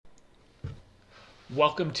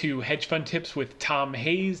Welcome to Hedge Fund Tips with Tom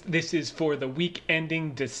Hayes. This is for the week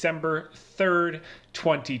ending December 3rd,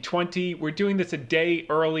 2020. We're doing this a day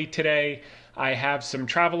early today. I have some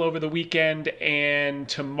travel over the weekend, and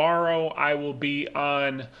tomorrow I will be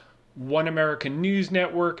on One American News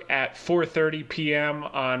Network at 4:30 p.m.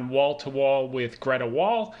 on Wall to Wall with Greta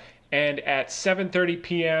Wall, and at 7:30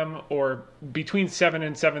 p.m. or between 7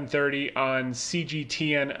 and 7:30 on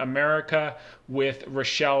CGTN America with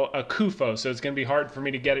Rochelle Akufo. So it's going to be hard for me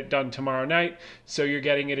to get it done tomorrow night. So you're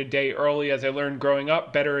getting it a day early. As I learned growing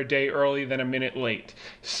up, better a day early than a minute late.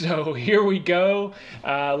 So here we go.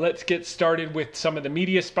 Let's get started with some of the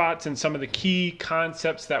media spots and some of the key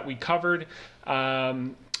concepts that we covered. First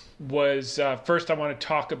I want to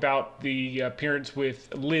talk about the appearance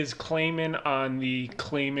with Liz Claman on the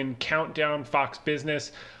Claman Countdown, Fox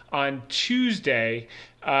Business. On Tuesday,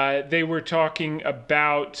 they were talking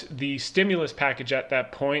about the stimulus package at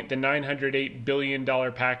that point. The $908 billion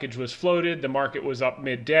package was floated. The market was up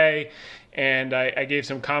midday, and I gave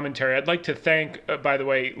some commentary. I'd like to thank, by the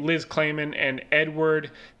way, Liz Claman and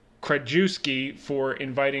Edward Krajewski for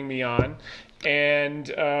inviting me on. And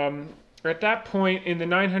at that point, in the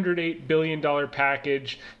 $908 billion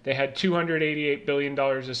package, they had $288 billion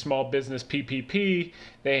of small business PPP.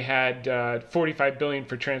 They had $45 billion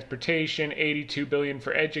for transportation, $82 billion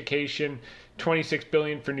for education, $26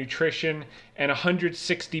 billion for nutrition, and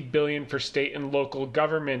 $160 billion for state and local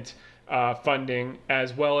government funding,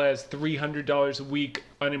 as well as $300 a week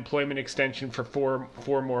unemployment extension for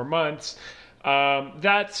four more months.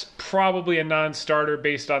 That's probably a non-starter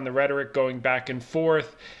based on the rhetoric going back and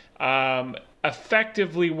forth.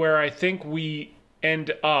 Effectively, where I think we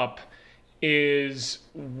end up is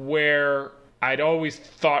where I'd always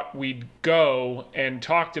thought we'd go and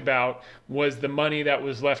talked about was the money that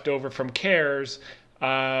was left over from CARES.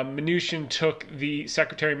 Secretary Mnuchin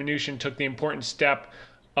took the important step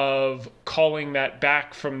of calling that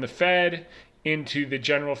back from the Fed into the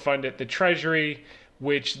general fund at the Treasury,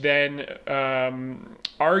 which then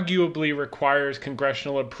arguably requires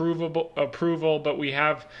congressional approval, but we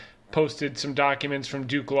have posted some documents from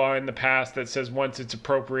Duke Law in the past that says once it's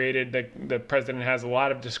appropriated, the president has a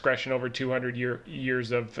lot of discretion over 200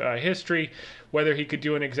 years of history. Whether he could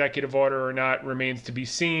do an executive order or not remains to be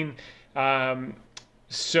seen. But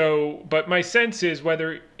my sense is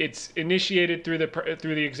whether it's initiated through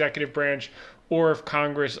the executive branch or if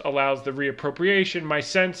Congress allows the reappropriation, my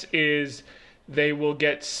sense is they will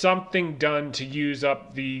get something done to use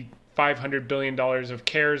up the $500 billion of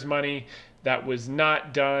CARES money that was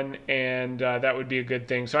not done, and that would be a good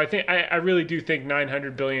thing. So I really do think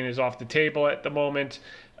 $900 billion is off the table at the moment,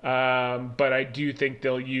 but I do think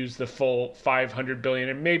they'll use the full $500 billion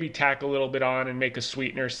and maybe tack a little bit on and make a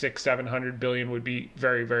sweetener. $600-700 billion would be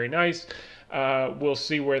very, very nice. We'll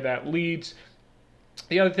see where that leads.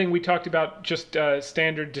 The other thing we talked about, just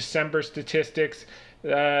standard December statistics.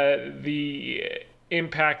 The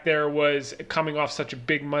impact there was coming off such a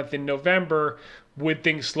big month in November. Would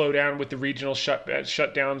things slow down with the regional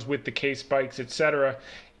shutdowns, with the case spikes, etc.?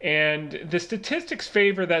 And the statistics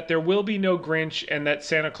favor that there will be no Grinch and that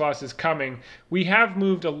Santa Claus is coming. We have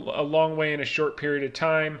moved a long way in a short period of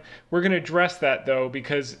time. We're going to address that, though,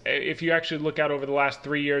 because if you actually look out over the last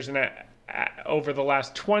 3 years and over the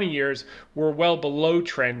last 20 years, we're well below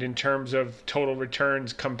trend in terms of total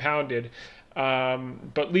returns compounded.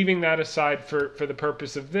 But leaving that aside for the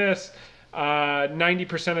purpose of this,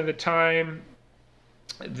 90% of the time,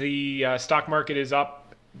 the stock market is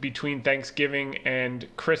up between Thanksgiving and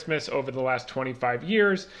Christmas over the last 25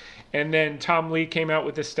 years. And then Tom Lee came out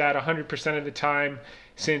with this stat 100% of the time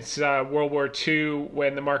since World War II,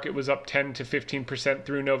 when the market was up 10 to 15%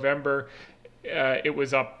 through November. It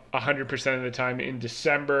was up 100% of the time in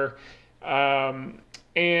December. The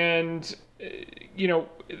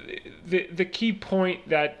key point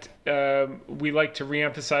that we like to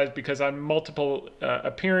reemphasize, because on multiple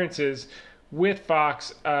appearances with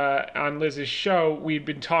Fox on Liz's show, we've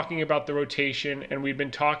been talking about the rotation, and we've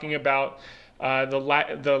been talking about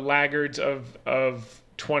the laggards of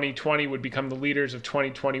 2020 would become the leaders of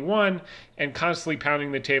 2021, and constantly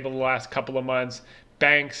pounding the table the last couple of months: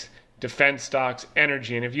 banks, defense stocks,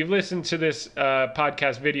 energy. And if you've listened to this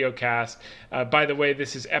podcast videocast, by the way,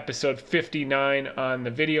 this is episode 59 on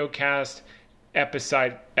the videocast,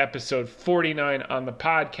 episode 49 on the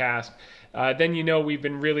podcast, then you know we've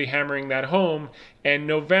been really hammering that home. And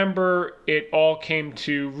November, it all came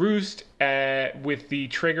to roost with the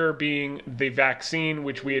trigger being the vaccine,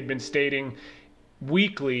 which we had been stating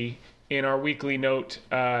weekly in our weekly note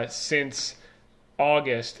since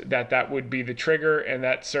August that would be the trigger, and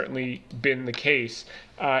that's certainly been the case.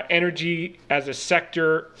 Energy as a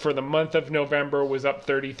sector for the month of November was up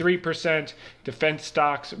 33%. Defense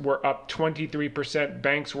stocks were up 23%.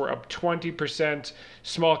 Banks were up 20%.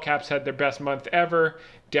 Small caps had their best month ever.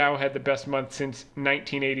 Dow had the best month since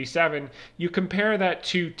 1987. You compare that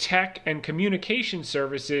to tech and communication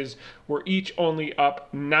services, were each only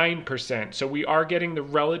up 9%. So we are getting the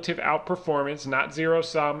relative outperformance, not zero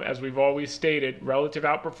sum, as we've always stated, relative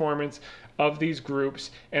outperformance of these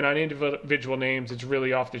groups. And on individual names, it's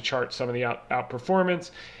really off the chart, some of the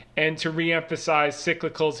outperformance. And to reemphasize,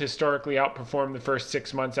 cyclicals historically outperformed the first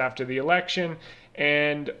 6 months after the election,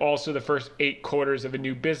 and also the first 8 quarters of a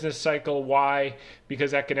new business cycle. Why?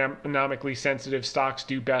 Because economically sensitive stocks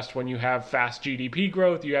do best when you have fast GDP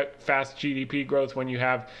growth. You have fast GDP growth when you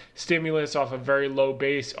have stimulus off a very low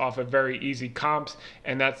base, off of very easy comps,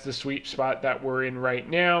 and that's the sweet spot that we're in right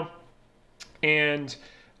now. And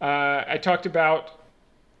I talked about,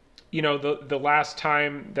 the last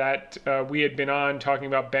time that we had been on talking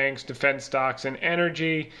about banks, defense stocks, and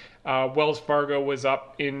energy. Wells Fargo was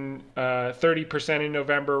up in 30% in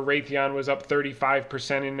November. Raytheon was up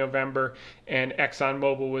 35% in November, and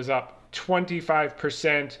ExxonMobil was up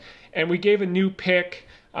 25%. And we gave a new pick.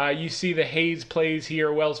 You see the Hayes plays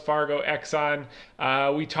here, Wells Fargo, Exxon.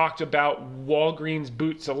 We talked about Walgreens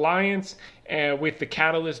Boots Alliance, with the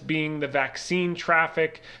catalyst being the vaccine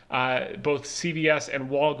traffic. Both CVS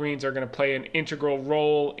and Walgreens are going to play an integral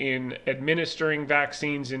role in administering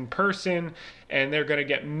vaccines in person, and they're going to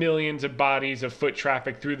get millions of bodies of foot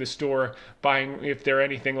traffic through the store, buying, if they're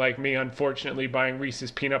anything like me, unfortunately, buying Reese's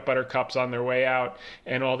peanut butter cups on their way out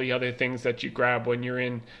and all the other things that you grab when you're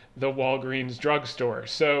in the Walgreens drugstore.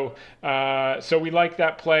 So we like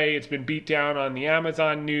that play. It's been beat down on the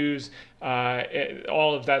Amazon news.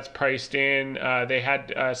 All of that's priced in. They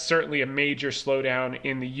had certainly a major slowdown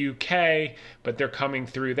in the UK, but they're coming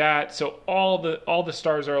through that. So all the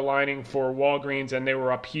stars are aligning for Walgreens, and they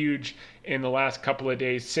were up huge in the last couple of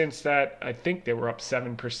days. Since that, I think they were up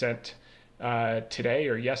 7% today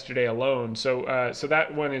or yesterday alone. So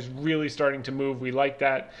that one is really starting to move. We like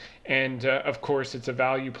that, and of course it's a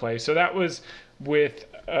value play. So that was with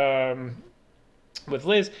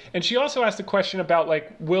Liz, and she also asked a question about,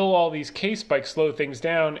 like, will all these case spikes slow things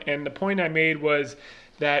down? And the point I made was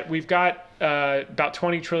that we've got about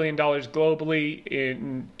 $20 trillion globally,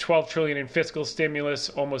 in $12 trillion in fiscal stimulus,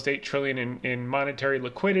 almost $8 trillion in monetary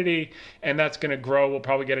liquidity, and that's going to grow. We'll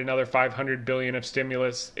probably get another $500 billion of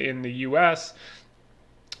stimulus in the U.S.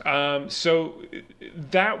 So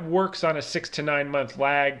that works on a 6 to 9 month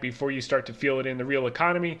lag before you start to feel it in the real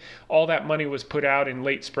economy. All that money was put out in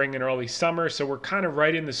late spring and early summer, so we're kind of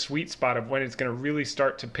right in the sweet spot of when it's going to really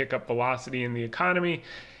start to pick up velocity in the economy.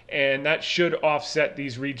 And that should offset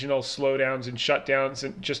these regional slowdowns and shutdowns,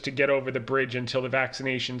 and just to get over the bridge until the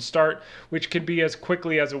vaccinations start, which could be as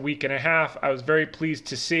quickly as a week and a half. I was very pleased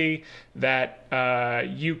to see that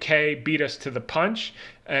UK beat us to the punch,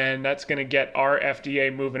 and that's going to get our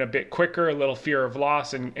FDA moving a bit quicker, a little fear of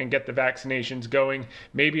loss, and get the vaccinations going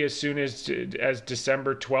maybe as soon as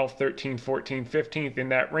December 12th, 13th, 14th, 15th, in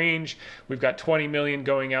that range. We've got 20 million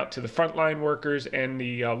going out to the frontline workers and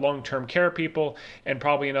the long-term care people, and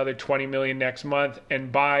probably another 20 million next month. And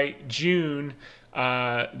by June,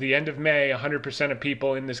 the end of May, 100% of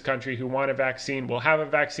people in this country who want a vaccine will have a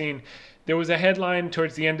vaccine. There was a headline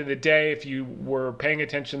towards the end of the day, if you were paying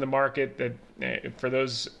attention to the market, that for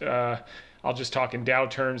those, I'll just talk in Dow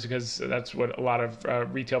terms because that's what a lot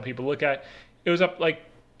of retail people look at. It was up like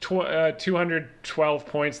 212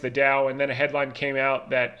 points, the Dow, and then a headline came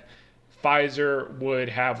out that Pfizer would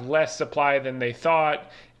have less supply than they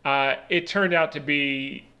thought. It turned out to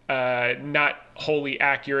be not wholly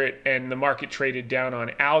accurate, and the market traded down on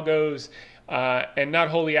algos. And not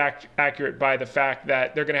wholly accurate by the fact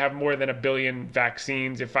that they're going to have more than 1 billion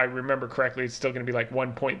vaccines. If I remember correctly, it's still going to be like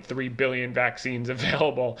 1.3 billion vaccines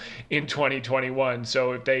available in 2021.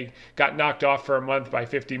 So if they got knocked off for a month by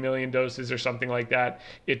 50 million doses or something like that,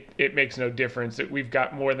 it makes no difference. We've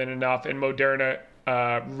got more than enough. And Moderna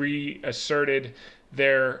reasserted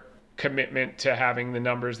their commitment to having the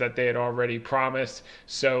numbers that they had already promised.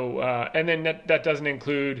 So, and then that doesn't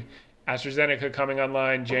include AstraZeneca coming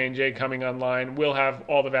online, J&J coming online. We'll have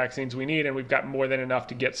all the vaccines we need, and we've got more than enough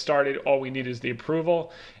to get started. All we need is the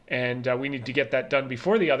approval, and we need to get that done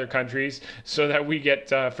before the other countries so that we get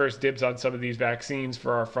first dibs on some of these vaccines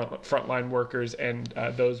for our frontline workers and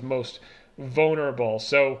those most vulnerable.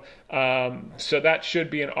 So that should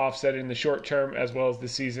be an offset in the short term as well as the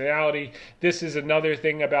seasonality. This is another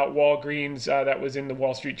thing about Walgreens that was in the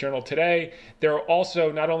Wall Street Journal today. They're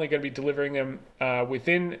also not only going to be delivering them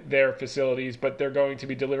within their facilities, but they're going to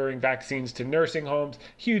be delivering vaccines to nursing homes.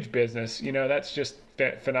 Huge business. That's just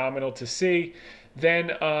phenomenal to see. Then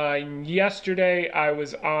yesterday I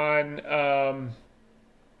was on.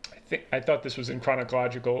 I thought this was in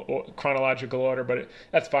chronological order, but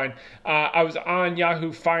that's fine. I was on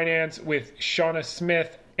Yahoo Finance with Shauna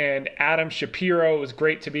Smith and Adam Shapiro. It was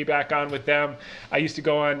great to be back on with them. I used to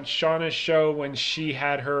go on Shauna's show when she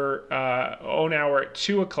had her own hour at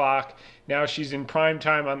 2 o'clock. Now she's in prime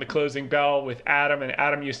time on The Closing Bell with Adam, and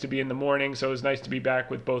Adam used to be in the morning, so it was nice to be back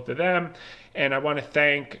with both of them. And I want to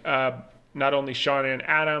thank not only Shauna and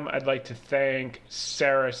Adam, I'd like to thank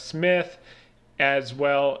Sarah Smith, as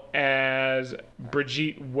well as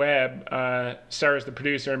Brigitte Webb. Sarah's the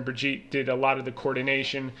producer, and Brigitte did a lot of the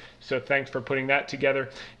coordination, so thanks for putting that together.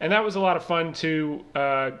 And that was a lot of fun to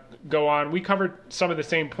go on. We covered some of the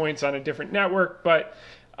same points on a different network, but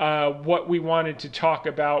what we wanted to talk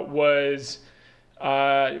about was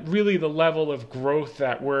really the level of growth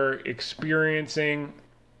that we're experiencing.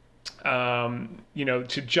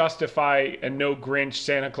 To justify a no Grinch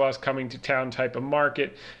Santa Claus coming to town type of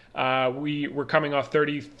market. We were coming off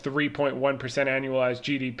 33.1% annualized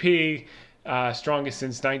GDP, strongest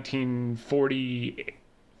since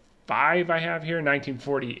 1945, I have here,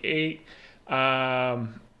 1948.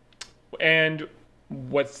 And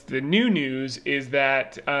what's the new news is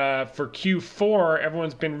that for Q4,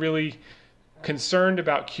 everyone's been really concerned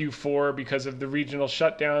about Q4 because of the regional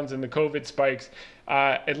shutdowns and the COVID spikes.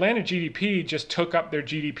 Atlanta GDP just took up their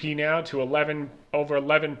GDP now to over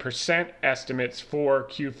 11% estimates for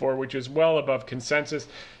Q4, which is well above consensus.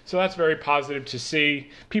 So that's very positive to see.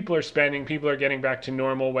 People are spending, people are getting back to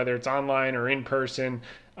normal, whether it's online or in person,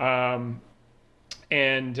 and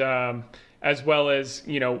as well as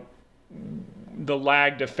the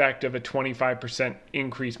lagged effect of a 25%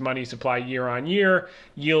 increased money supply year on year,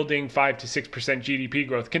 yielding 5 to 6% GDP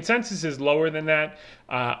growth. Consensus is lower than that.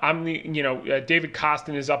 David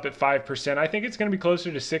Kostin is up at 5%. I think it's going to be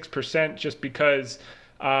closer to 6% just because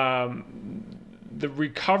the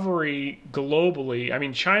recovery globally. I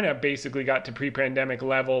mean, China basically got to pre-pandemic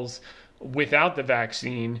levels without the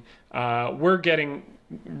vaccine. We're getting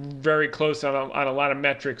very close on a lot of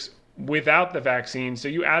metrics without the vaccine. So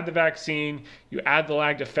you add the vaccine, you add the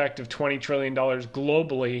lagged effect of $20 trillion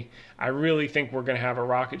globally, I really think we're going to have a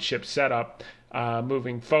rocket ship setup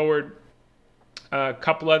moving forward. A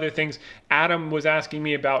couple other things. Adam was asking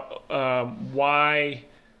me about why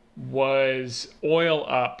was oil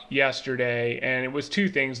up yesterday, and it was two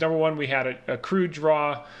things. Number one, we had a crude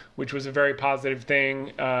draw, which was a very positive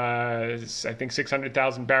thing. I think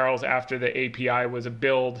 600,000 barrels after the API was a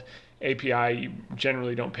build. API you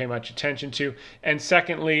generally don't pay much attention to. And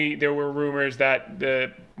secondly, there were rumors that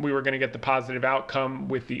we were going to get the positive outcome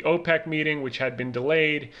with the OPEC meeting, which had been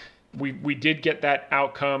delayed. We did get that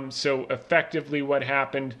outcome. So effectively what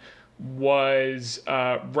happened was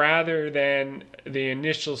rather than the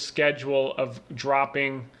initial schedule of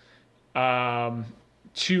dropping 2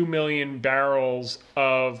 million barrels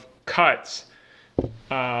of cuts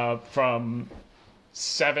from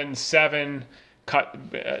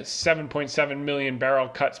 7.7 million barrel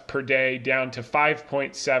cuts per day down to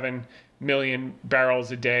 5.7 million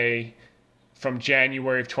barrels a day from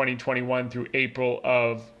January of 2021 through April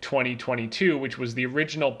of 2022, which was the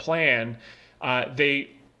original plan.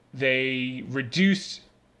 They reduced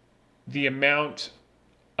the amount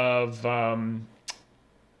of the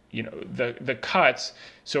cuts.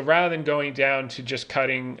 So rather than going down to just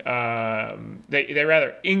cutting, they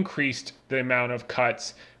rather increased the amount of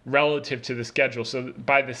cuts relative to the schedule. So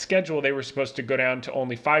by the schedule, they were supposed to go down to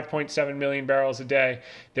only 5.7 million barrels a day.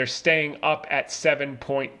 They're staying up at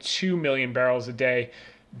 7.2 million barrels a day,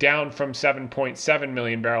 down from 7.7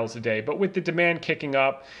 million barrels a day. But with the demand kicking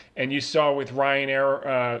up, and you saw with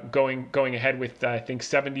Ryanair going ahead with, I think,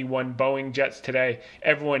 71 Boeing jets today,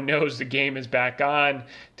 everyone knows the game is back on.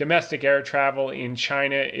 Domestic air travel in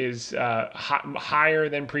China is higher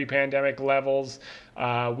than pre-pandemic levels.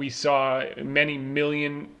 We saw many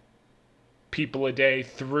million people a day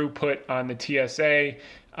throughput on the TSA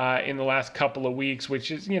in the last couple of weeks, which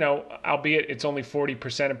is, albeit it's only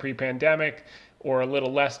 40% of pre-pandemic, or a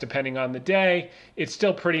little less depending on the day, it's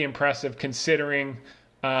still pretty impressive considering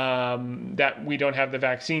that we don't have the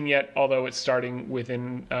vaccine yet, although it's starting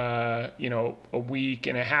within a week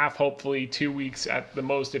and a half, hopefully 2 weeks at the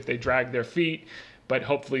most if they drag their feet, but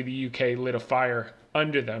hopefully the UK lit a fire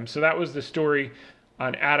under them. So that was the story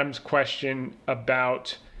on Adam's question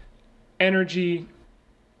about energy.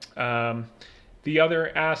 The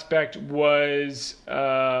other aspect was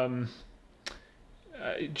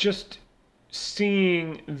just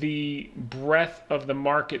seeing the breadth of the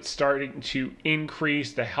market starting to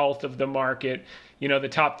increase, the health of the market. You know, the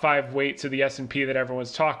top 5 weights of the S&P that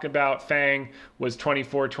everyone's talking about, FANG, was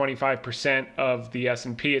 25% of the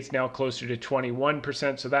S&P. It's now closer to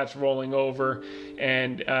 21%, so that's rolling over,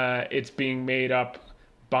 and it's being made up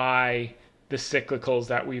by the cyclicals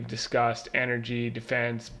that we've discussed: energy,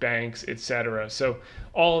 defense, banks, etc. So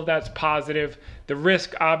all of that's positive. The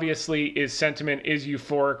risk, obviously, is sentiment is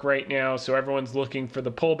euphoric right now, so everyone's looking for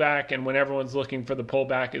the pullback, and when everyone's looking for the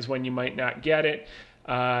pullback is when you might not get it.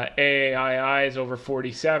 AAII is over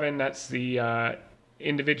 47. That's the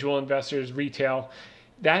individual investors, retail.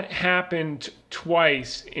 That happened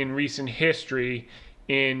twice in recent history.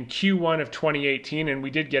 In Q1 of 2018, and we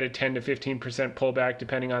did get a 10 to 15% pullback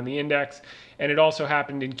depending on the index. And it also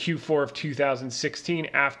happened in Q4 of 2016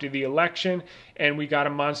 after the election, and we got a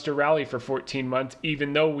monster rally for 14 months,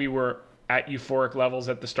 even though we were at euphoric levels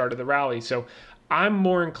at the start of the rally. So I'm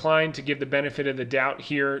more inclined to give the benefit of the doubt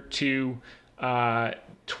here to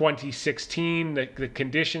 2016. The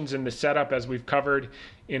conditions and the setup, as we've covered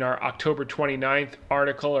in our October 29th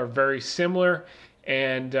article, are very similar.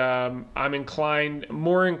 And I'm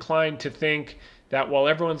more inclined to think that while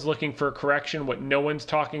everyone's looking for a correction, what no one's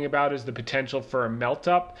talking about is the potential for a melt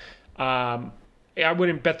up. I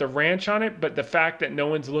wouldn't bet the ranch on it, but the fact that no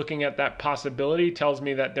one's looking at that possibility tells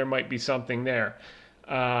me that there might be something there.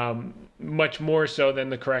 Much more so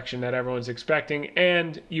than the correction that everyone's expecting.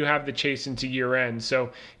 And you have the chase into year end.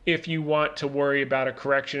 So if you want to worry about a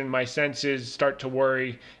correction, my sense is start to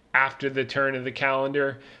worry after the turn of the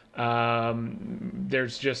calendar.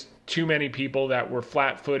 There's just too many people that were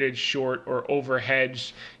flat-footed, short, or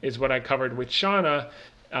over-hedged, is what I covered with Shauna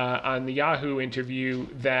on the Yahoo interview,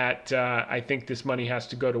 that I think this money has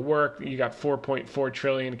to go to work. You got 4.4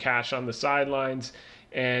 trillion cash on the sidelines,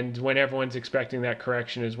 and when everyone's expecting that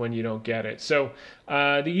correction is when you don't get it. So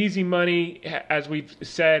the easy money, as we've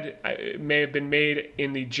said, may have been made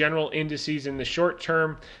in the general indices in the short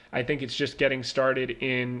term. I think it's just getting started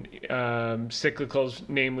in cyclicals,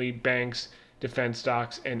 namely banks, defense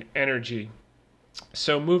stocks, and energy.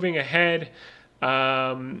 So moving ahead,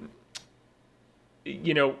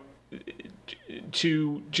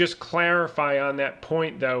 to just clarify on that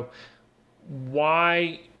point, though,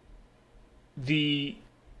 why this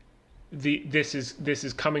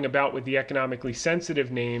is coming about with the economically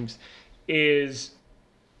sensitive names is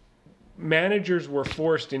managers were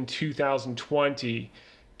forced in 2020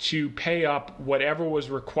 to pay up whatever was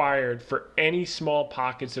required for any small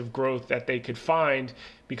pockets of growth that they could find,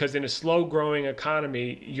 because in a slow growing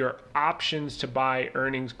economy, your options to buy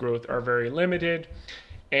earnings growth are very limited.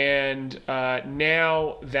 And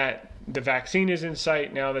now that the vaccine is in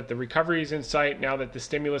sight, now that the recovery is in sight, now that the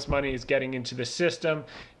stimulus money is getting into the system,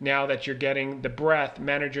 now that you're getting the breadth,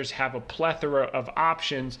 managers have a plethora of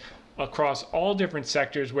options across all different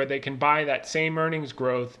sectors where they can buy that same earnings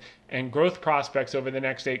growth and growth prospects over the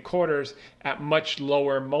next 8 quarters at much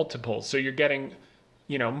lower multiples. So you're getting,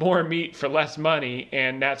 more meat for less money,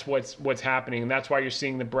 and that's what's happening. And that's why you're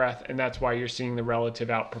seeing the breadth, and that's why you're seeing the relative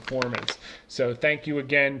outperformance. So thank you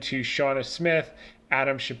again to Shauna Smith,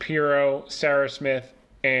 Adam Shapiro, Sarah Smith,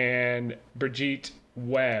 and Brigitte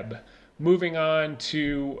Webb. Moving on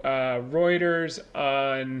to Reuters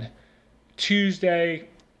on Tuesday.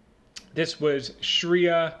 This was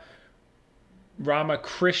Shreya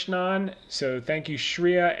Ramakrishnan. So thank you,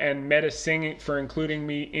 Shreya and Meta Singh, for including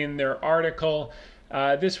me in their article.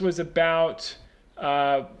 This was about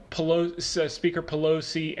Speaker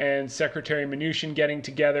Pelosi and Secretary Mnuchin getting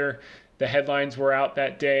together. The headlines were out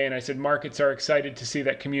that day, and I said markets are excited to see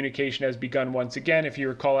that communication has begun once again. If you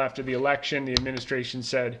recall, after the election, the administration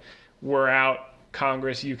said, we're out,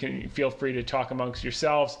 Congress, you can feel free to talk amongst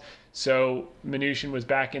yourselves. So Mnuchin was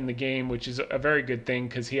back in the game, which is a very good thing,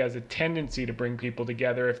 because he has a tendency to bring people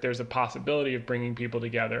together if there's a possibility of bringing people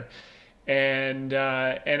together. And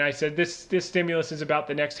I said this stimulus is about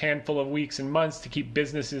the next handful of weeks and months to keep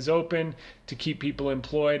businesses open, to keep people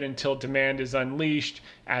employed until demand is unleashed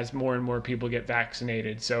as more and more people get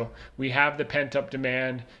vaccinated. So we have the pent-up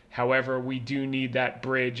demand. However, we do need that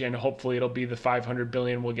bridge, and hopefully it'll be the $500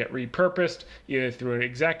 billion will get repurposed either through an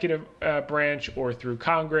executive branch or through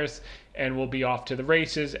Congress, and we'll be off to the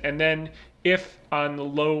races. And then if on the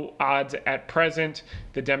low odds at present,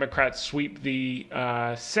 the Democrats sweep the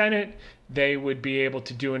Senate, they would be able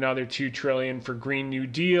to do another $2 trillion for Green New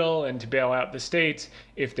Deal and to bail out the states.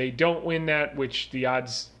 If they don't win that, which the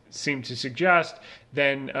odds seem to suggest,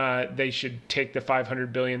 then they should take the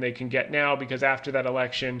 $500 billion they can get now, because after that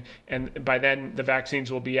election, and by then the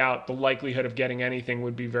vaccines will be out, the likelihood of getting anything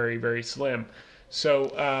would be very, very slim.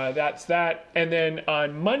 So that's that. And then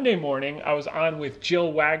on Monday morning, I was on with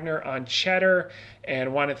Jill Wagner on Cheddar,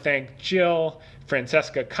 and want to thank Jill,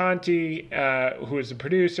 Francesca Conti, who is the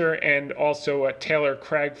producer, and also Taylor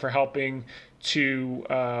Craig for helping to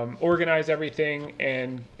organize everything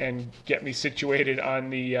and get me situated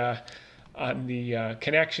on the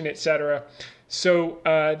connection, etc. So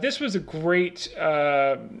this was a great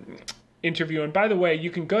interview. And by the way,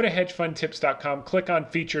 you can go to hedgefundtips.com, click on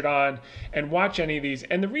Featured On, and watch any of these.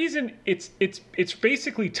 And the reason it's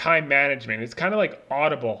basically time management. It's kind of like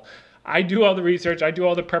Audible. I do all the research, I do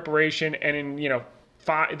all the preparation, and in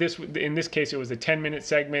this case it was a 10-minute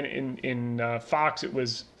segment. In Fox it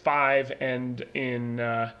was 5, and in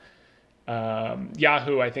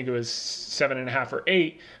Yahoo I think it was 7.5 or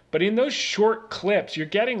 8. But in those short clips, you're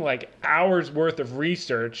getting like hours worth of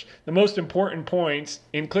research, the most important points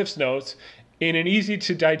in Cliff's Notes, in an easy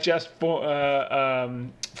to digest format.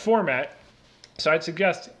 So I'd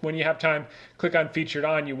suggest when you have time, click on Featured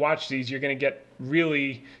On, you watch these, you're going to get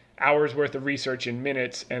really hours worth of research in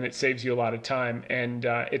minutes, and it saves you a lot of time, and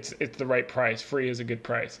it's the right price. Free is a good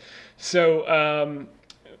price. So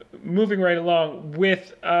moving right along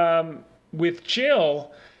with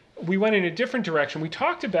Jill, we went in a different direction. We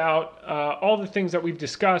talked about all the things that we've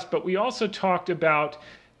discussed, but we also talked about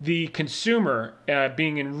the consumer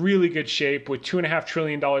being in really good shape with $2.5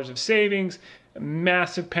 trillion of savings,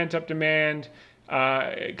 massive pent-up demand,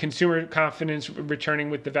 consumer confidence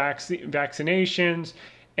returning with the vaccinations,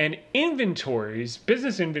 and inventories,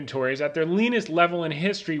 business inventories, at their leanest level in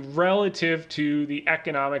history relative to the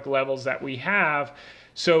economic levels that we have.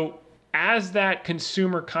 So as that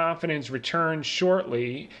consumer confidence returns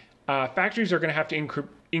shortly, factories are going to have to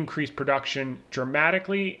increase production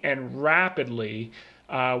dramatically and rapidly,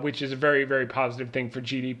 which is a very, very positive thing for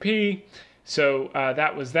GDP. So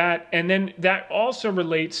that was that. And then that also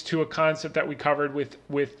relates to a concept that we covered with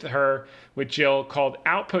Jill, called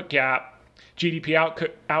output gap, GDP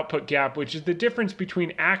output gap, which is the difference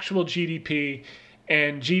between actual GDP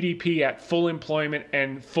and GDP at full employment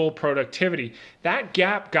and full productivity. That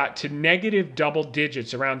gap got to negative double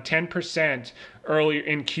digits, around 10% earlier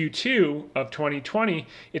in Q2 of 2020.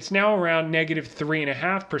 It's now around negative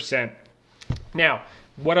 3.5%. Now,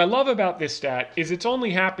 what I love about this stat is it's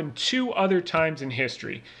only happened 2 other times in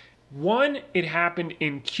history. One, it happened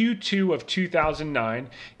in Q2 of 2009,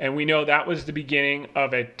 and we know that was the beginning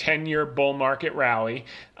of a 10-year bull market rally.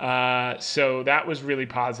 So that was really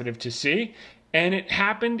positive to see. And it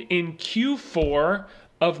happened in Q4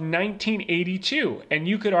 of 1982. And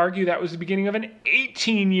you could argue that was the beginning of an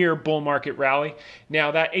 18-year bull market rally.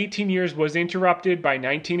 Now, that 18 years was interrupted by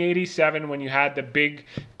 1987, when you had the big,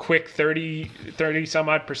 quick 30 some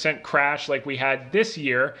odd percent crash like we had this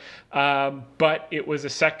year. But it was a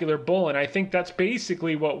secular bull. And I think that's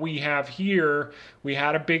basically what we have here. We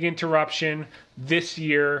had a big interruption this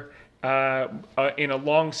year in a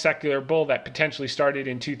long secular bull that potentially started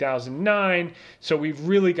in 2009. So we've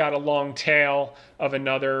really got a long tail of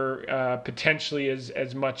another potentially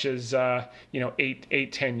as much as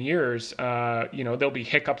 10 years. There'll be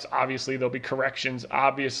hiccups, obviously, there'll be corrections,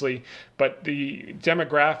 obviously, but the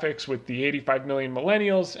demographics with the 85 million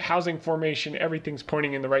millennials, housing formation, everything's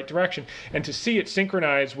pointing in the right direction. And to see it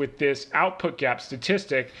synchronize with this output gap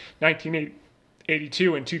statistic,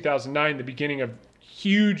 1982 and 2009, the beginning of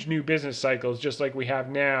huge new business cycles, just like we have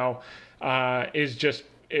now,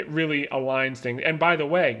 it really aligns things. And by the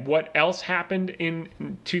way, what else happened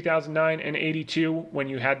in 2009 and 82 when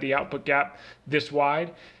you had the output gap this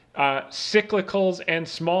wide? Cyclicals and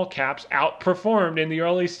small caps outperformed in the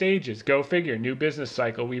early stages. Go figure. New business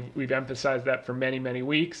cycle. We've emphasized that for many, many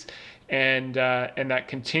weeks. And that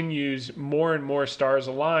continues. More and more stars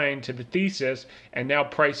align to the thesis, and now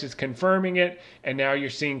price is confirming it, and now you're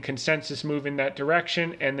seeing consensus move in that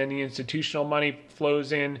direction, and then the institutional money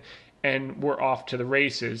flows in, and we're off to the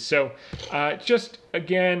races. So just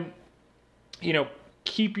again,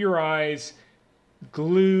 keep your eyes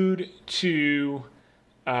glued to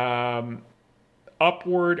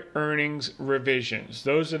upward earnings revisions.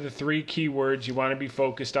 Those are the 3 key words you want to be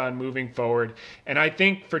focused on moving forward. And I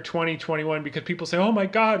think for 2021, because people say, oh my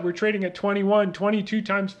God, we're trading at 21, 22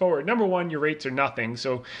 times forward. Number one, your rates are nothing.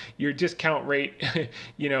 So your discount rate,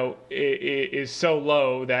 is so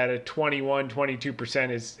low that a 21,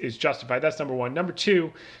 22% is justified. That's number one. Number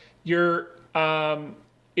two,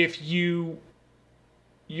 if you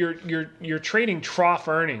you're trading trough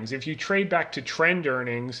earnings. If you trade back to trend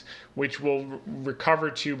earnings, which will recover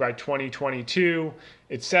to by 2022,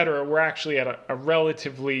 et cetera, we're actually at a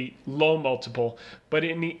relatively low multiple. But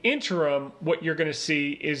in the interim, what you're going to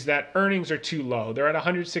see is that earnings are too low. They're at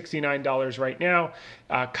 $169 right now.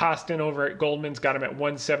 Costin over at Goldman's got them at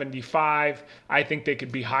 175. I think they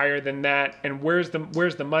could be higher than that. And where's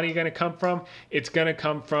the money going to come from? It's going to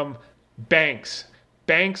come from banks.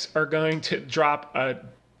 Banks are going to drop a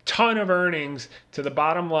ton of earnings to the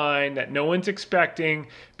bottom line that no one's expecting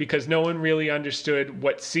because no one really understood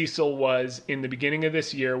what CECL was in the beginning of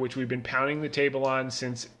this year, which we've been pounding the table on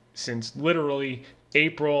since literally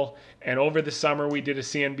April. And over the summer, we did a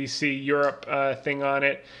CNBC Europe thing on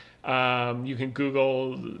it. You can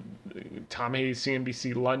Google Tom Hayes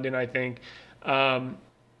CNBC London, I think. And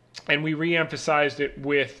we re-emphasized it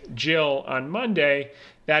with Jill on Monday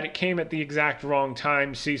that it came at the exact wrong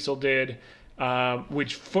time, CECL did,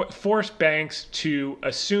 which forced banks to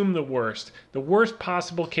assume the worst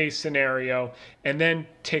possible case scenario, and then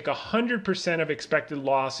take 100% of expected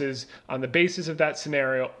losses on the basis of that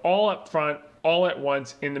scenario all up front, all at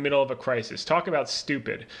once in the middle of a crisis. Talk about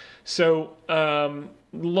stupid. So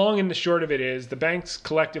long and the short of it is the banks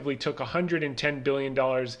collectively took $110 billion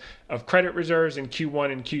of credit reserves in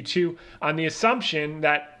Q1 and Q2 on the assumption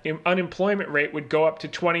that unemployment rate would go up to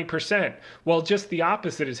 20%. Well, just the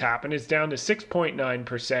opposite has happened. It's down to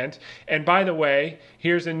 6.9%. And by the way,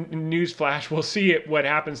 here's a news flash. We'll see what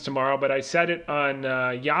happens tomorrow, but I said it on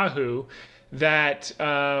Yahoo that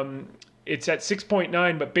it's at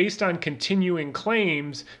 6.9, but based on continuing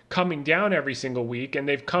claims coming down every single week, and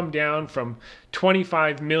they've come down from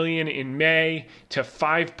 25 million in May to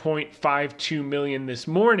 5.52 million this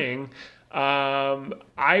morning,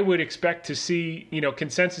 I would expect to see,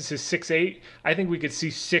 consensus is 6.8. I think we could see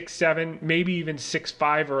 6.7, maybe even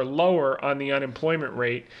 6.5 or lower on the unemployment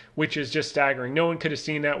rate, which is just staggering. No one could have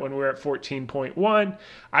seen that when we were at 14.1.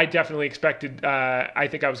 I definitely expected, I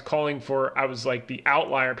think I was like the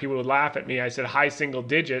outlier. People would laugh at me. I said high single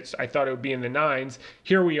digits. I thought it would be in the nines.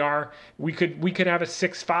 Here we are. We could have a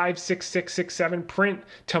 6.5, 6.6, 6.7 print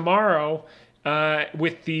tomorrow.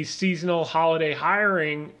 With the seasonal holiday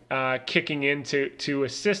hiring kicking in to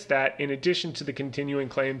assist that, in addition to the continuing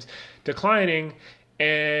claims declining,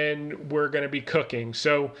 and we're going to be cooking.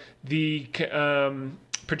 So the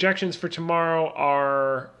projections for tomorrow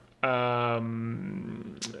are, the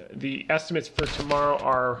estimates for tomorrow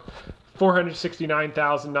are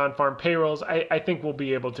 469,000 non-farm payrolls. I think we'll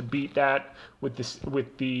be able to beat that with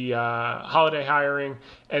the holiday hiring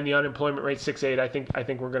and the unemployment rate 6.8. I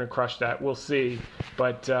think we're going to crush that. We'll see,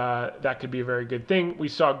 but that could be a very good thing. We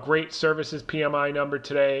saw great services PMI number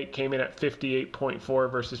today. It came in at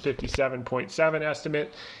 58.4 versus 57.7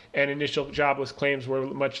 estimate, and initial jobless claims were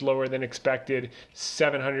much lower than expected,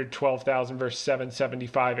 712,000 versus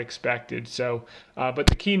 775 expected. So, but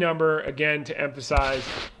the key number again to emphasize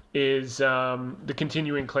is the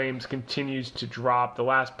continuing claims continues to drop. The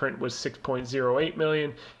last print was 6.08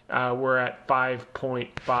 million. We're at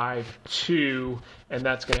 5.52, and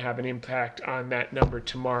that's going to have an impact on that number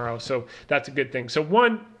tomorrow. So that's a good thing. So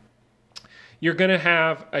one, you're going to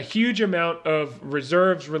have a huge amount of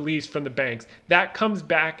reserves released from the banks. That comes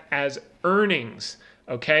back as earnings.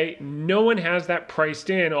 Okay, no one has that priced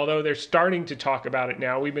in, although they're starting to talk about it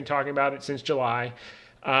now. We've been talking about it since July.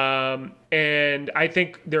 And I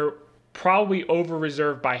think they're probably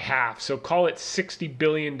over-reserved by half. So call it $60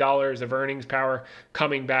 billion of earnings power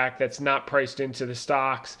coming back that's not priced into the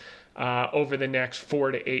stocks. Over the next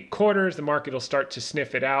 4 to 8 quarters, the market will start to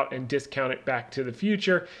sniff it out and discount it back to the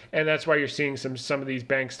future. And that's why you're seeing some of these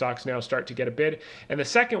bank stocks now start to get a bid. And the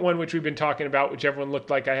second one, which we've been talking about, which everyone looked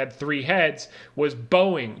like I had 3 heads, was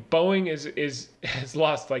Boeing. Boeing has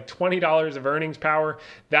lost like $20 of earnings power.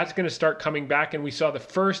 That's going to start coming back. And we saw the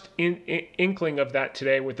first inkling of that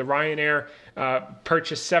today with the Ryanair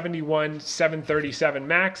purchased 71 737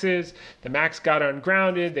 Maxes. The Max got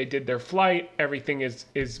ungrounded. They did their flight. Everything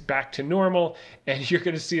is back to normal, and you're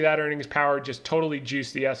going to see that earnings power just totally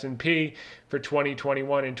juice the S&P for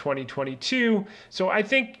 2021 and 2022. So I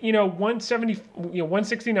think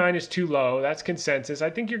 169 is too low. That's consensus. I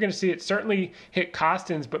think you're going to see it certainly hit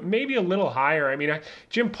Costin's, but maybe a little higher. I mean,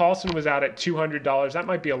 Jim Paulson was out at $200. That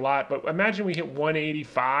might be a lot, but imagine we hit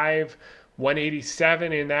 185.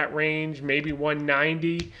 187 in that range, maybe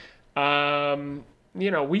 190.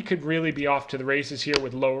 We could really be off to the races here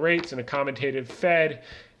with low rates and a accommodative Fed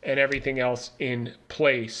and everything else in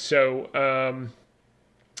place. So,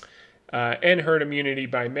 and herd immunity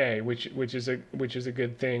by May, which is a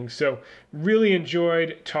good thing. So, really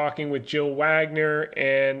enjoyed talking with Jill Wagner,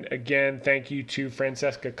 and again, thank you to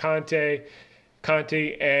Francesca Conte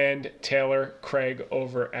Conte and Taylor Craig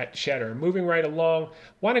over at Cheddar. Moving right along,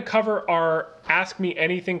 want to cover our Ask Me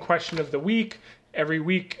Anything question of the week. Every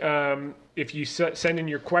week, if you send in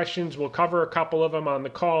your questions, we'll cover a couple of them on the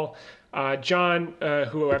call. John,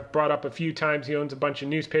 who I've brought up a few times, he owns a bunch of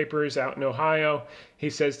newspapers out in Ohio. He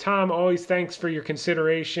says, Tom, always thanks for your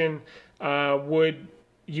consideration.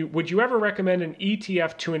 Would you ever recommend an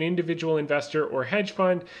ETF to an individual investor or hedge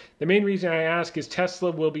fund? The main reason I ask is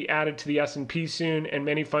Tesla will be added to the S&P soon, and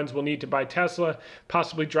many funds will need to buy Tesla,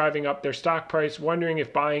 possibly driving up their stock price. Wondering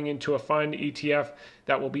if buying into a fund ETF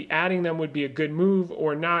that will be adding them would be a good move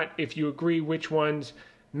or not. If you agree, which ones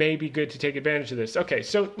may be good to take advantage of this? Okay,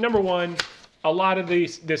 so number one, a lot of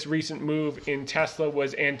this recent move in Tesla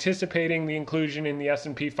was anticipating the inclusion in the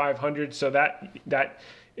S&P 500, so that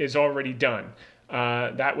is already done.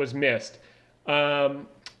 That was missed. Two, do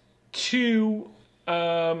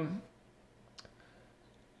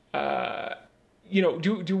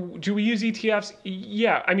we use ETFs?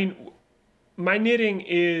 Yeah, I mean, my knitting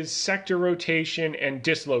is sector rotation and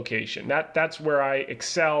dislocation. That's where I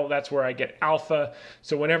excel. That's where I get alpha.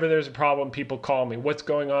 So whenever there's a problem, people call me. What's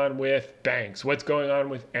going on with banks? What's going on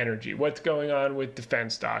with energy? What's going on with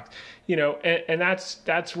defense stocks? And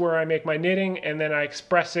that's where I make my knitting, and then I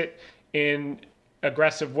express it in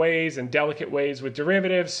aggressive ways and delicate ways with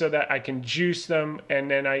derivatives so that I can juice them,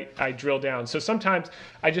 and then I drill down. So sometimes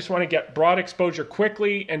I just want to get broad exposure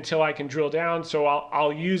quickly until I can drill down. So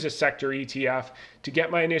I'll use a sector ETF to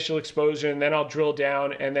get my initial exposure, and then I'll drill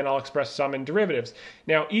down, and then I'll express some in derivatives.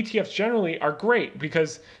 Now, ETFs generally are great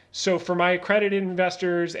because so for my accredited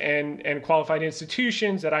investors and qualified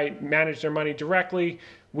institutions that I manage their money directly,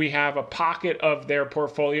 we have a pocket of their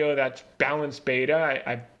portfolio that's balanced beta.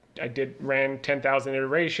 I ran 10,000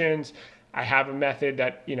 iterations. I have a method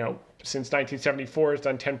that, since 1974 has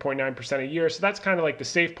done 10.9% a year. So that's kind of like the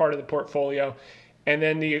safe part of the portfolio. And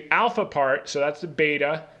then the alpha part, so that's the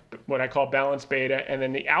beta, what I call balanced beta. And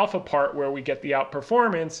then the alpha part where we get the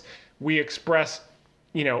outperformance, we express,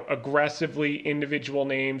 aggressively individual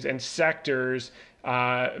names and sectors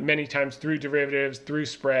many times through derivatives, through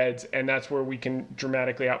spreads. And that's where we can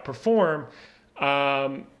dramatically outperform.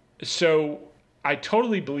 So I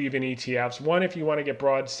totally believe in ETFs. One, if you want to get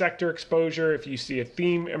broad sector exposure, if you see a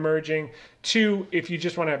theme emerging. Two, if you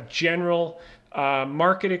just want to have general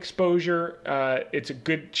market exposure, it's a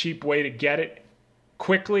good, cheap way to get it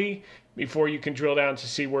quickly before you can drill down to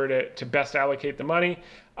see where to best allocate the money.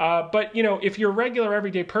 But, if you're a regular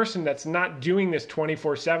everyday person that's not doing this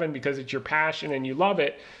 24/7 because it's your passion and you love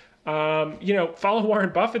it, follow Warren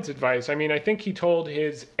Buffett's advice. I mean, I think he told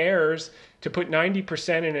his heirs to put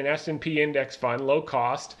 90% in an S&P index fund, low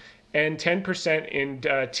cost, and 10% in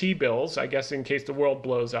T-bills, I guess in case the world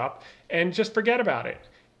blows up, and just forget about it.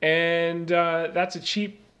 And that's a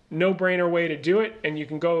cheap, no-brainer way to do it, and you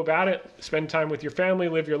can go about it, spend time with your family,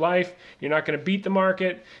 live your life. You're not going to beat the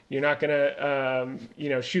market. You're not going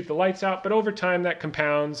to, shoot the lights out, but over time that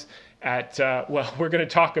compounds at, we're going to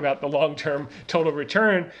talk about the long-term total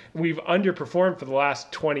return. We've underperformed for the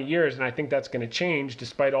last 20 years, and I think that's going to change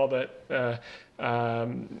despite all the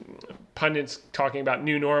pundits talking about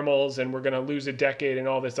new normals and we're going to lose a decade and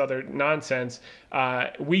all this other nonsense.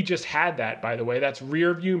 We just had that, by the way. That's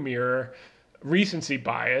rear view mirror recency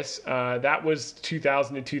bias. That was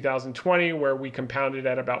 2000 to 2020, where we compounded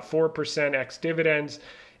at about 4% ex dividends.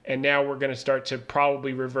 And now we're going to start to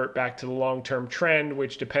probably revert back to the long-term trend,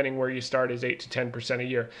 which, depending where you start, is 8 to 10% a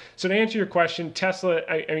year. So to answer your question, Tesla,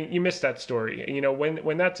 I mean, you missed that story.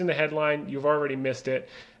 When that's in the headline, you've already missed it.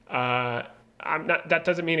 That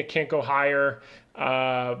doesn't mean it can't go higher,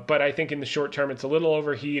 but I think in the short term, it's a little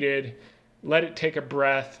overheated. Let it take a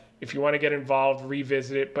breath. If you want to get involved,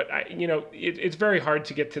 revisit it. But it's very hard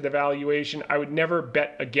to get to the valuation. I would never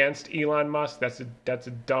bet against Elon Musk. That's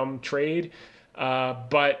a dumb trade.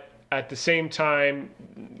 But at the same time,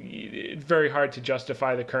 it's very hard to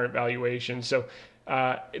justify the current valuation. So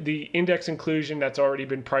the index inclusion, that's already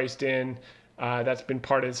been priced in. That's been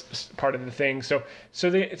part of the thing. So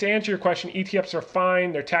to answer your question, ETFs are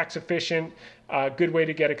fine. They're tax efficient. Good way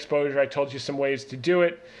to get exposure. I told you some ways to do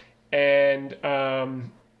it. And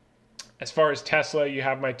as far as Tesla, you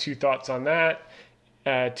have my 2 thoughts on that.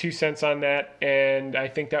 2 cents on that. And I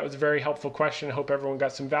think that was a very helpful question. I hope everyone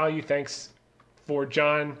got some value. Thanks for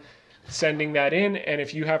John sending that in. And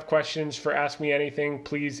if you have questions for Ask Me Anything,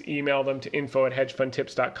 please email them to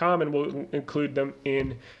info@hedgefundtips.com, and we'll include them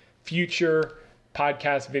in future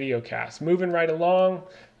podcast videocasts. Moving right along,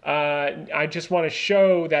 I just want to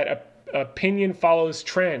show that opinion follows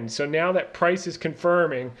trend. So now that price is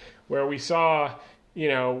confirming, where we saw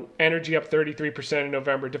energy up 33% in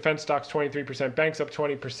November, defense stocks 23%, banks up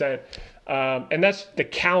 20%. And that's the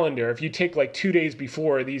calendar. If you take like 2 days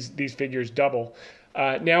before, these figures double.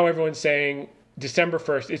 Now everyone's saying December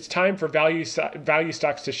 1st, it's time for value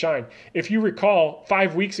stocks to shine. If you recall,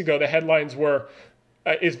 5 weeks ago, the headlines were,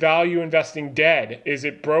 is value investing dead? Is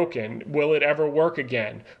it broken? Will it ever work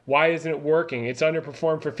again? Why isn't it working? It's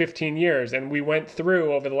underperformed for 15 years. And we went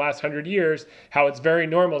through over the last 100 years how it's very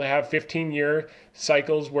normal to have 15-year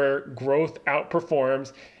cycles where growth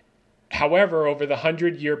outperforms. However, over the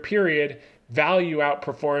 100-year period, value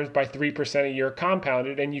outperforms by 3% a year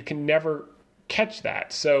compounded, and you can never catch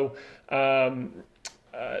that. So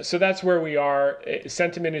that's where we are.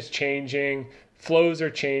 Sentiment is changing. Flows are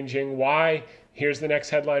changing. Why? Here's the next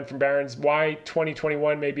headline from Barron's. Why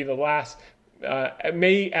 2021 may be the last,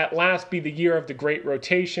 may at last be the year of the great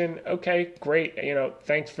rotation. Okay, great.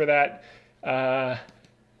 Thanks for that.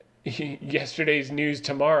 Yesterday's news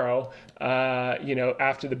tomorrow,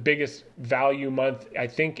 after the biggest value month, I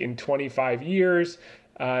think, in 25 years.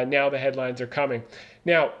 Now the headlines are coming.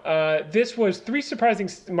 Now, this was 3 surprising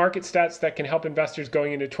market stats that can help investors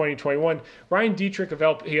going into 2021. Ryan Dietrich of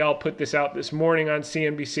LPL put this out this morning on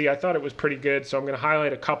CNBC. I thought it was pretty good, so I'm going to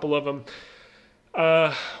highlight a couple of them.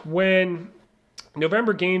 When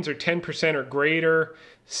November gains are 10% or greater,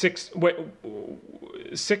 6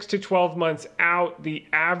 to 12 months out, the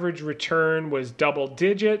average return was double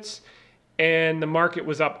digits, and the market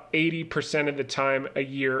was up 80% of the time a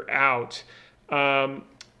year out.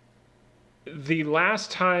 The last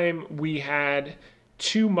time we had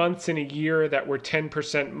 2 months in a year that were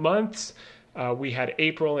 10% months, we had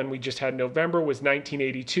April and we just had November, was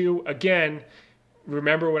 1982. Again,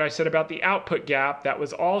 remember what I said about the output gap. That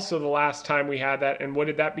was also the last time we had that. And what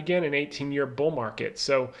did that begin? An 18-year bull market.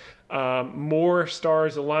 So more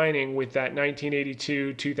stars aligning with that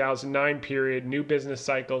 1982-2009 period, new business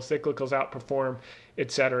cycle, cyclicals outperform, et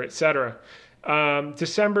cetera, et cetera.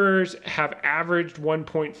 Decembers have averaged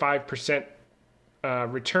 1.5%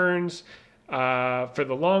 returns for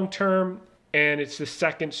the long term, and it's the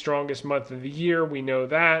second strongest month of the year. We know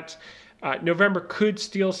that. November could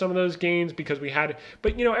steal some of those gains because we had,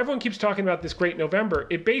 but everyone keeps talking about this great November.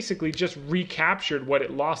 It basically just recaptured what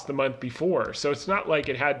it lost the month before. So it's not like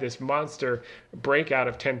it had this monster breakout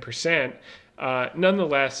of 10%.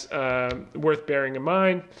 Nonetheless, worth bearing in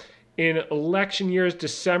mind. In election years,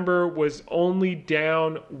 December was only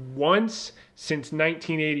down once since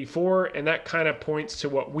 1984, and that kind of points to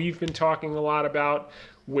what we've been talking a lot about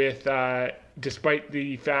with, despite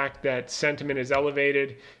the fact that sentiment is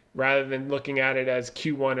elevated, rather than looking at it as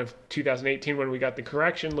Q1 of 2018 when we got the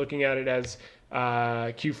correction, looking at it as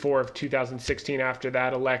Q4 of 2016 after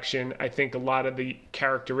that election. I think a lot of the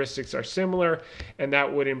characteristics are similar, and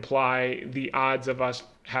that would imply the odds of us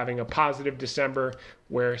having a positive December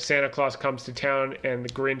where Santa Claus comes to town and the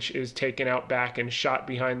Grinch is taken out back and shot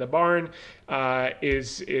behind the barn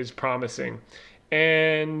is promising.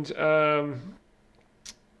 And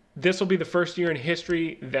this will be the first year in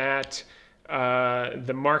history that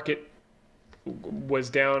the market was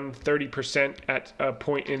down 30% at a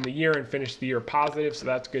point in the year and finished the year positive, so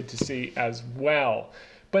that's good to see as well.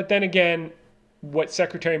 But then again, what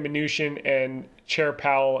Secretary Mnuchin and Chair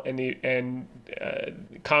Powell and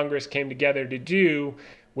Congress came together to do,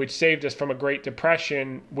 which saved us from a Great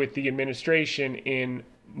Depression with the administration in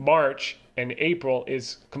March and April,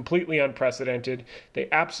 is completely unprecedented. They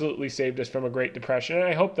absolutely saved us from a Great Depression, and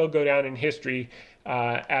I hope they'll go down in history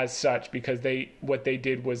as such, because what they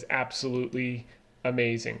did was absolutely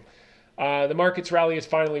amazing. The market's rally is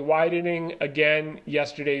finally widening. Again,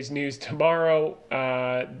 yesterday's news tomorrow.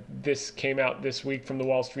 This came out this week from the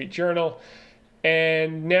Wall Street Journal.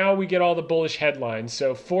 And now we get all the bullish headlines.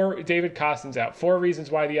 So David Kostin's out. 4 reasons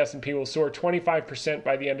why the S&P will soar 25%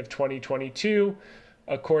 by the end of 2022,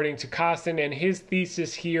 according to Kostin. And his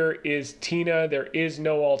thesis here is TINA. There is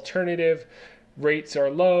no alternative. Rates are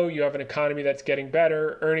low. You have an economy that's getting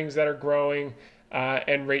better, earnings that are growing,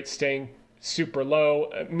 and rates staying super low,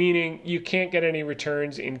 meaning you can't get any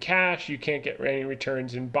returns in cash, you can't get any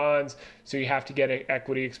returns in bonds, so you have to get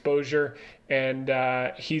equity exposure. And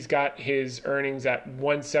he's got his earnings at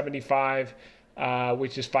 175,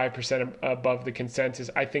 which is 5% above the consensus.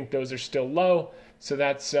 I think those are still low, so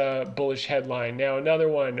that's a bullish headline. Now, another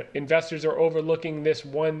one, investors are overlooking this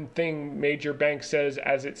one thing major bank says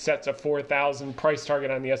as it sets a 4,000 price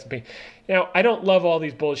target on the S&P. Now, I don't love all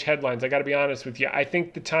these bullish headlines. I got to be honest with you. I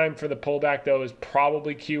think the time for the pullback, though, is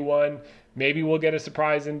probably Q1. Maybe we'll get a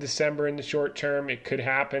surprise in December in the short term. It could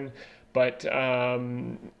happen. But I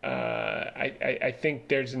think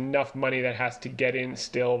there's enough money that has to get in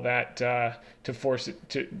still that to force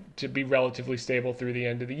it to be relatively stable through the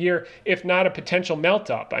end of the year, if not a potential melt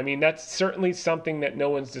up. I mean, that's certainly something that no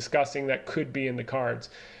one's discussing that could be in the cards.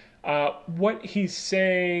 What he's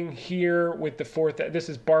saying here with the this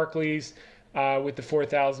is Barclays with the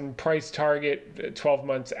 4,000 price target 12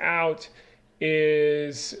 months out,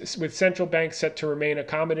 is with central banks set to remain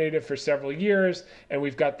accommodative for several years, and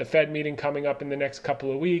we've got the Fed meeting coming up in the next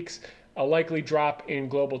couple of weeks, a likely drop in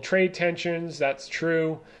global trade tensions, that's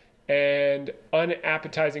true, and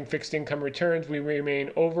unappetizing fixed income returns, we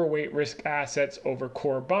remain overweight risk assets over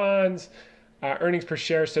core bonds. Earnings per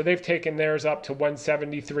share, so they've taken theirs up to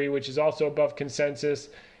 173, which is also above consensus,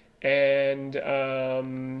 and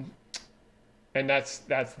that's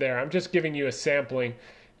there. I'm just giving you a sampling.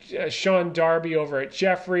 Sean Darby over at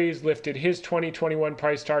Jefferies lifted his 2021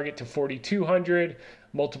 price target to 4,200.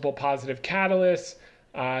 Multiple positive catalysts.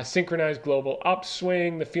 Synchronized global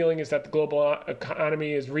upswing. The feeling is that the global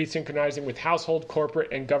economy is resynchronizing with household,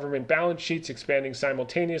 corporate, and government balance sheets expanding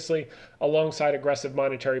simultaneously alongside aggressive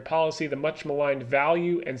monetary policy. The much maligned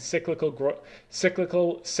value and cyclical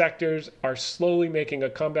sectors are slowly making a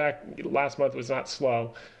comeback. Last month was not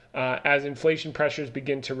slow. As inflation pressures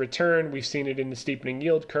begin to return, we've seen it in the steepening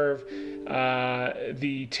yield curve.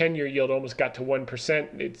 The 10-year yield almost got to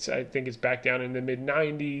 1%. I think it's back down in the mid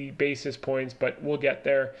 90 basis points, but we'll get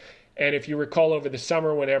there. And if you recall over the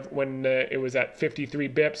summer when it was at 53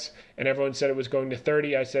 bips and everyone said it was going to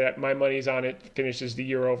 30, I said my money's on it, finishes the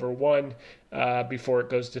year over 1 before it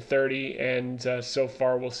goes to 30. And so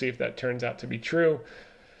far, we'll see if that turns out to be true.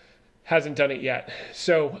 Hasn't done it yet.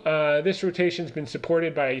 So this rotation has been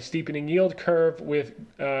supported by a steepening yield curve with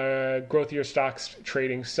growthier stocks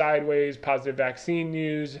trading sideways, positive vaccine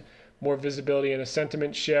news, more visibility and a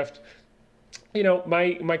sentiment shift. You know,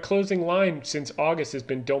 my closing line since August has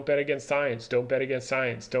been don't bet against science, don't bet against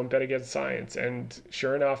science, don't bet against science. And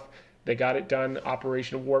sure enough, they got it done.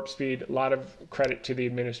 Operation Warp Speed. A lot of credit to the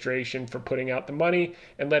administration for putting out the money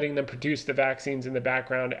and letting them produce the vaccines in the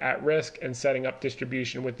background at risk and setting up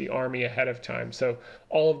distribution with the Army ahead of time. So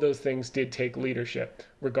all of those things did take leadership,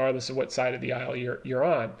 regardless of what side of the aisle you're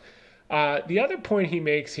on. The other point he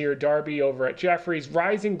makes here, Darby over at Jefferies,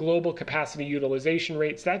 rising global capacity utilization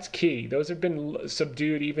rates, that's key. Those have been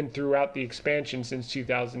subdued even throughout the expansion since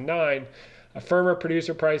 2009. Firmer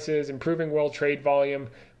producer prices, improving world trade volume,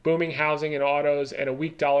 booming housing and autos, and a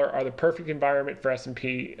weak dollar are the perfect environment for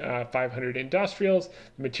S&P 500 industrials.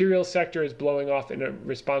 The materials sector is blowing off in a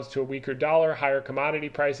response to a weaker dollar, higher commodity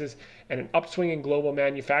prices, and an upswing in global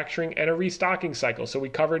manufacturing and a restocking cycle. So we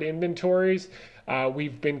covered inventories.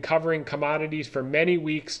 We've been covering commodities for many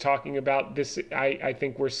weeks, talking about this. I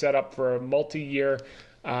think we're set up for a multi-year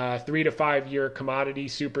 3 to 5 year commodity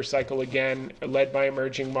super cycle again, led by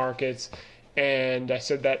emerging markets. And I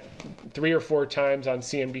said that 3 or 4 times on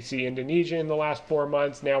CNBC Indonesia in the last 4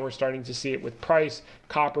 months. Now we're starting to see it with price,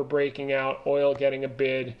 copper breaking out, oil getting a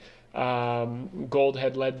bid. Gold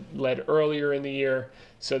had led earlier in the year.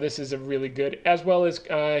 So this is a really good, as well as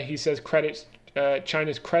he says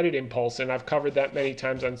China's credit impulse. And I've covered that many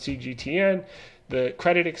times on CGTN. The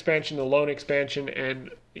credit expansion, the loan expansion,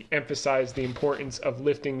 and emphasize the importance of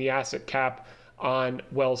lifting the asset cap on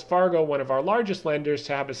Wells Fargo, one of our largest lenders,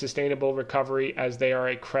 to have a sustainable recovery as they are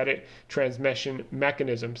a credit transmission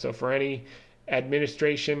mechanism. So for any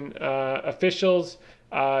administration officials,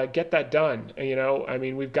 get that done. You know, I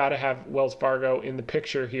mean, we've got to have Wells Fargo in the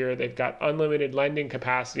picture here. They've got unlimited lending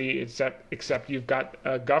capacity, except you've got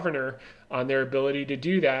a governor on their ability to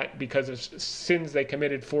do that because of sins they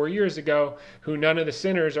committed 4 years ago, who none of the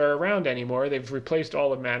sinners are around anymore. They've replaced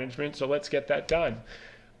all of management, so let's get that done.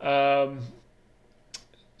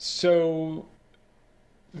 So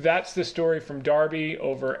that's the story from Darby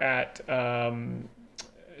over at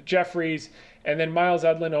Jefferies. And then Miles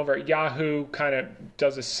Udland over at Yahoo kind of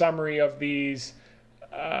does a summary of these.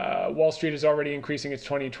 Wall Street is already increasing its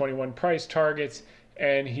 2021 price targets.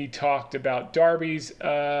 And he talked about Darby's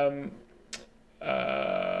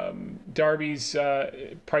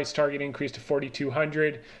price target increase to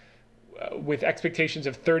 4,200 with expectations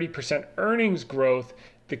of 30% earnings growth.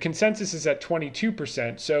 The consensus is at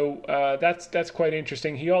 22%, so that's quite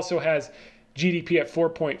interesting. He also has GDP at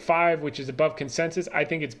 4.5, which is above consensus. I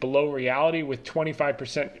think it's below reality with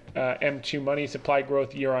 25% M2 money supply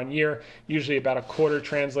growth year on year. Usually about a quarter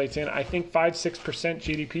translates in. I think 5-6%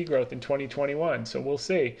 GDP growth in 2021, so we'll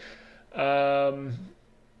see.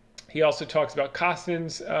 He also talks about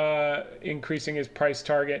Costins increasing his price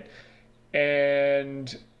target,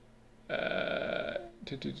 and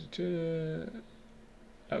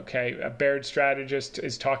Okay, a Baird strategist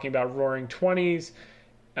is talking about roaring 20s,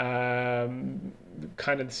 kind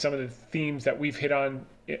of some of the themes that we've hit on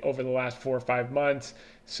over the last 4 or 5 months.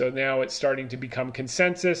 So now it's starting to become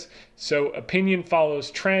consensus. So opinion follows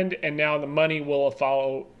trend, and now the money will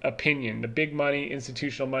follow opinion. The big money,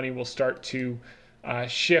 institutional money, will start to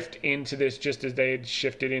shift into this just as they had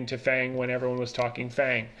shifted into FANG when everyone was talking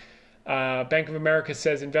FANG. Bank of America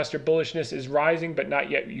says investor bullishness is rising, but not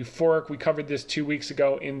yet euphoric. We covered this 2 weeks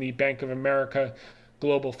ago in the Bank of America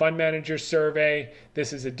Global Fund Managers survey.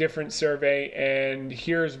 This is a different survey, and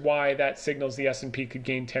here's why that signals the S&P could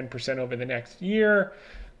gain 10% over the next year.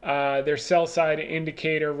 Their sell side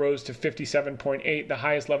indicator rose to 57.8, the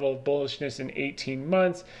highest level of bullishness in 18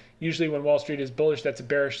 months. Usually when Wall Street is bullish, that's a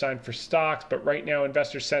bearish sign for stocks, but right now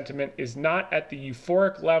investor sentiment is not at the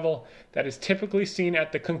euphoric level that is typically seen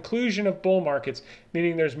at the conclusion of bull markets,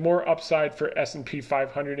 meaning there's more upside for S&P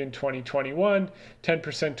 500 in 2021,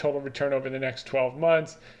 10% total return over the next 12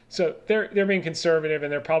 months. So they're being conservative,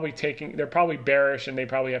 and they're probably bearish, and they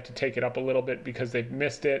probably have to take it up a little bit because they've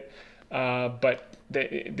missed it. But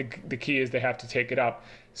the key is they have to take it up.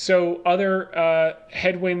 So other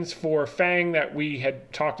headwinds for FANG that we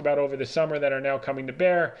had talked about over the summer that are now coming to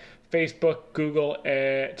bear: Facebook, Google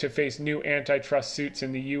to face new antitrust suits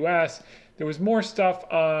in the U.S. There was more stuff.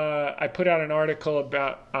 I put out an article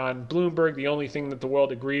about on Bloomberg. The only thing that the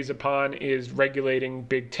world agrees upon is regulating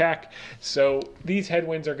big tech. So these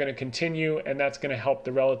headwinds are going to continue, and that's going to help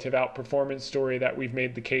the relative outperformance story that we've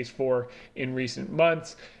made the case for in recent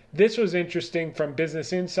months. This was interesting from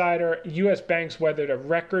Business Insider. U.S. banks weathered a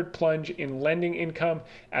record plunge in lending income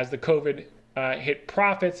as the COVID hit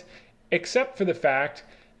profits, except for the fact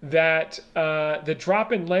that the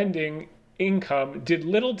drop in lending income did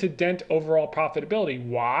little to dent overall profitability.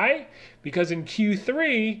 Why? Because in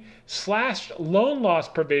Q3, slashed loan loss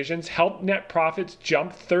provisions helped net profits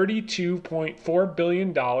jump $32.4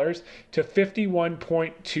 billion to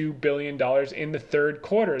 $51.2 billion in the third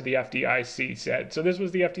quarter, the FDIC said. So this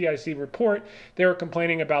was the FDIC report. They were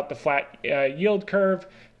complaining about the flat yield curve,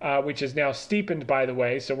 which is now steepened, by the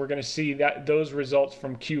way. So we're going to see those results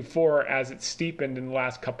from Q4 as it steepened in the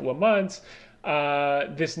last couple of months.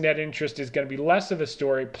 This net interest is going to be less of a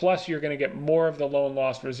story. Plus, you're going to get more of the loan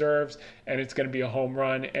loss reserves, and it's going to be a home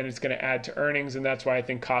run, and it's going to add to earnings. And that's why I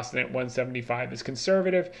think costing at 175 is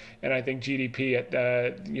conservative, and I think GDP at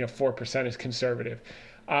 4% is conservative.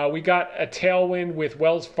 We got a tailwind with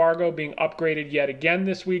Wells Fargo being upgraded yet again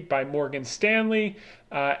this week by Morgan Stanley.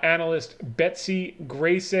 Analyst Betsy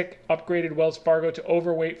Gracick upgraded Wells Fargo to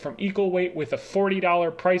overweight from equal weight with a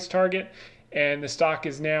 $40 price target. And the stock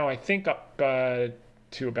is now, I think, up to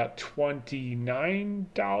about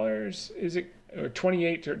 $29, is it? Or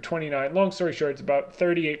 28 or 29. Long story short, it's about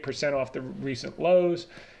 38% off the recent lows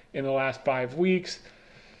in the last 5 weeks.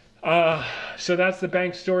 So that's the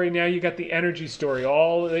bank story. Now you got the energy story.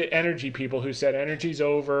 All the energy people who said energy's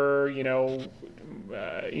over, Elon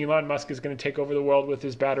Musk is going to take over the world with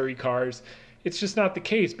his battery cars. It's just not the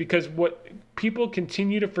case, because what people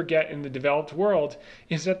continue to forget in the developed world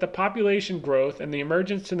is that the population growth and the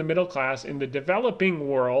emergence to the middle class in the developing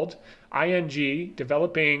world, ing,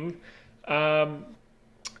 developing,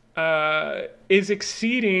 is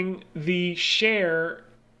exceeding the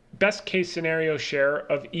best case scenario share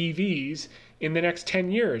of EVs in the next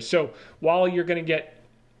 10 years. So while you're going to get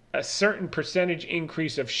a certain percentage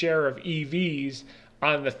increase of share of EVs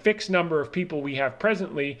on the fixed number of people we have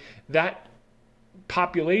presently, that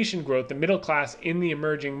population growth, the middle class in the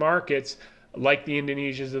emerging markets, like the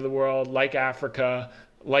Indonesias of the world, like Africa,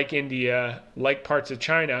 like India, like parts of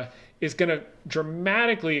China, is going to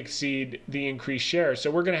dramatically exceed the increased share. So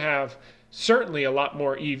we're going to have certainly a lot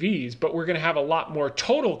more EVs, but we're going to have a lot more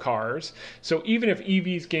total cars. So even if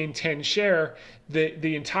EVs gain 10 share,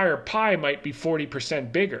 the entire pie might be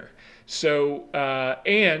 40% bigger. So,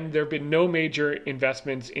 and there have been no major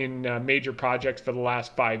investments in major projects for the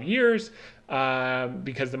last 5 years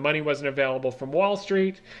because the money wasn't available from Wall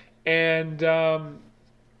Street. And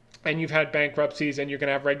you've had bankruptcies, and you're going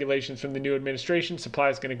to have regulations from the new administration. Supply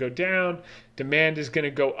is going to go down. Demand is going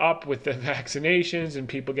to go up with the vaccinations and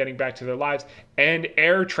people getting back to their lives. And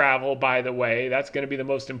air travel, by the way, that's going to be the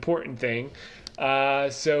most important thing.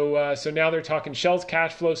 So now they're talking Shell's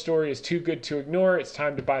cash flow story is too good to ignore. It's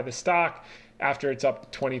time to buy the stock after it's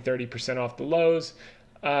up 20-30% off the lows.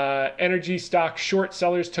 Energy stock short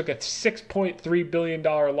sellers took a $6.3 billion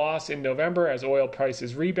loss in November as oil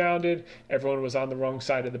prices rebounded. Everyone was on the wrong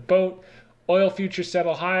side of the boat. Oil futures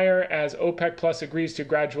settle higher as OPEC Plus agrees to a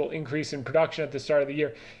gradual increase in production at the start of the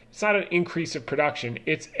year. It's not an increase of production.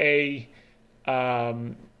 It's a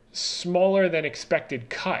smaller than expected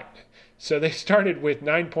cut. So they started with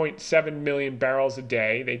 9.7 million barrels a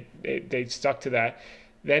day. They stuck to that.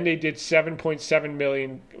 Then they did 7.7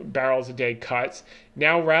 million barrels a day cuts.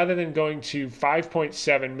 Now, rather than going to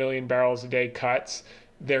 5.7 million barrels a day cuts,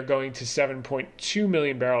 they're going to 7.2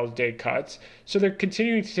 million barrels a day cuts. So they're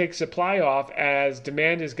continuing to take supply off as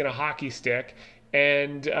demand is going to hockey stick,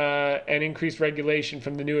 and increased regulation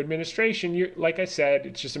from the new administration. Like I said,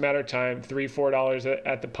 it's just a matter of time. $3-4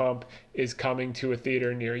 at the pump is coming to a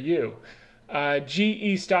theater near you.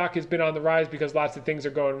 GE stock has been on the rise because lots of things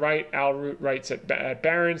are going right. Al Root writes at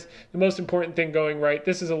Barron's. The most important thing going right,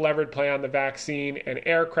 this is a levered play on the vaccine and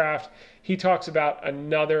aircraft. He talks about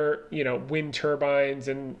another, wind turbines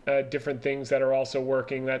and different things that are also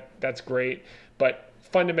working. That's great. But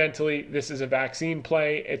fundamentally, this is a vaccine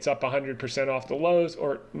play. It's up 100% off the lows,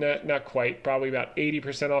 or not quite, probably about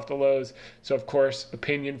 80% off the lows. So, of course,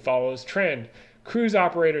 opinion follows trend. Cruise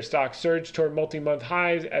operator stocks surged toward multi-month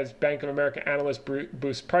highs as Bank of America analysts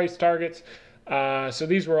boost price targets. So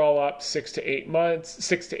these were all up 6 to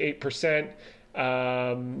 8%.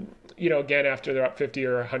 Again, after they're up 50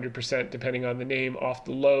 or 100%, depending on the name, off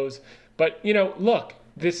the lows. But, look,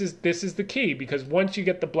 this is the key, because once you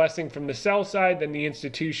get the blessing from the sell side, then the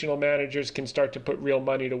institutional managers can start to put real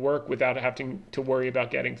money to work without having to worry about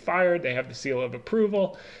getting fired. They have the seal of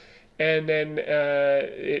approval. And then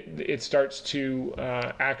it starts to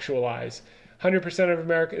actualize. 100% of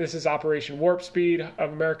America, this is Operation Warp Speed,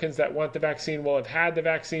 of Americans that want the vaccine will have had the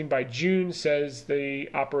vaccine by June, says the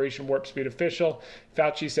Operation Warp Speed official.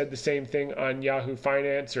 Fauci said the same thing on Yahoo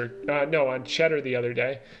Finance, on Cheddar the other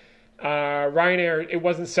day. Ryanair, it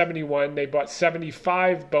wasn't 71. They bought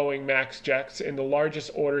 75 Boeing MAX jets in the largest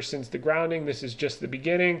order since the grounding. This is just the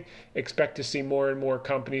beginning. Expect to see more and more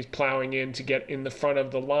companies plowing in to get in the front of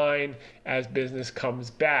the line as business comes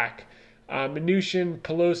back. Mnuchin,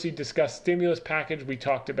 Pelosi discussed stimulus package. We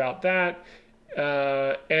talked about that.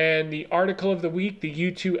 And the article of the week, the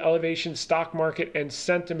U2 elevation stock market and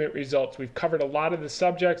sentiment results. We've covered a lot of the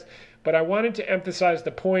subjects, but I wanted to emphasize the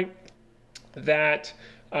point that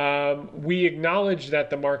we acknowledge that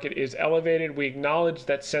the market is elevated. We acknowledge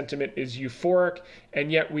that sentiment is euphoric, and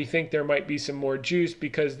yet we think there might be some more juice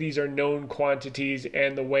because these are known quantities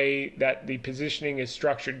and the way that the positioning is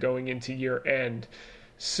structured going into year end.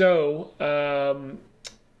 So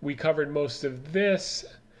we covered most of this.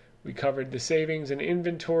 We covered the savings and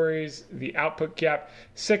inventories, the output gap,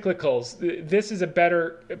 cyclicals. This is a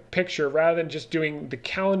better picture rather than just doing the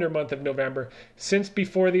calendar month of November. Since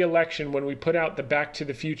before the election, when we put out the Back to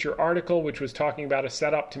the Future article, which was talking about a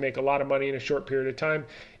setup to make a lot of money in a short period of time,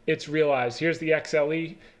 it's realized. Here's the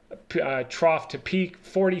XLE trough to peak,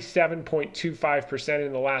 47.25%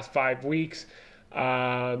 in the last 5 weeks.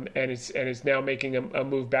 And it's now making a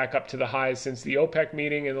move back up to the highs since the OPEC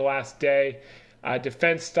meeting in the last day.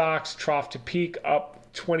 Defense stocks trough to peak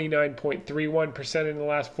up 29.31% in the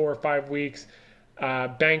last 4 or 5 weeks.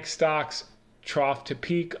 Bank stocks trough to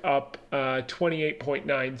peak up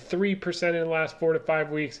 28.93% in the last 4 to 5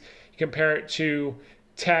 weeks. You compare it to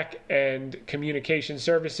tech and communication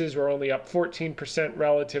services, we're only up 14%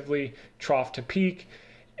 relatively, trough to peak.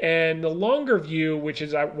 And the longer view, which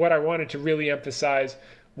is what I wanted to really emphasize,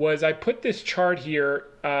 was I put this chart here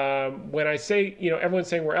when I say, everyone's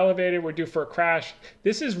saying we're elevated, we're due for a crash.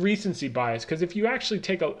 This is recency bias, because if you actually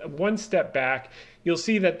take one step back, you'll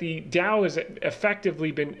see that the Dow has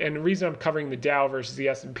effectively been, and the reason I'm covering the Dow versus the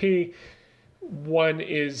S&P, one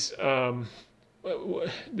is the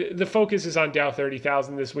focus is on Dow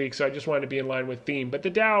 30,000 this week, so I just wanted to be in line with theme. But the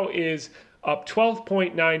Dow is up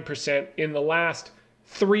 12.9% in the last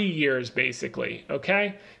 3 years, basically,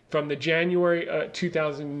 okay? From the January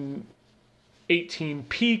 2018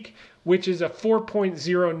 peak, which is a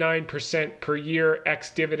 4.09% per year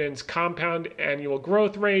ex-dividends compound annual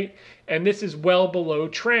growth rate. And this is well below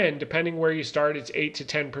trend. Depending where you start, it's 8 to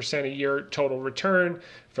 10% a year total return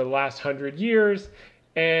for the last 100 years.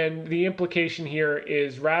 And the implication here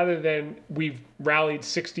is rather than we've rallied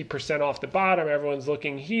 60% off the bottom, everyone's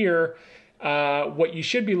looking here, what you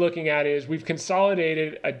should be looking at is we've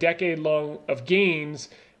consolidated a decade long of gains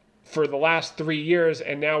for the last 3 years,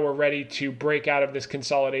 and now we're ready to break out of this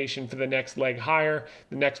consolidation for the next leg higher,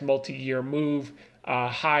 the next multi-year move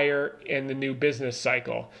higher in the new business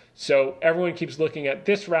cycle. So everyone keeps looking at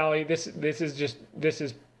this rally. This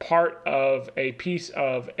is part of a piece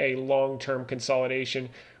of a long-term consolidation.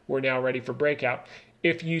 We're now ready for breakout.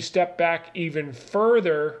 If you step back even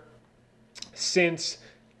further since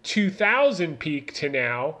 2000 peak to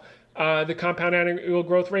now, the compound annual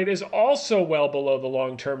growth rate is also well below the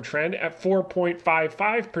long-term trend at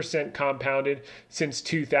 4.55% compounded since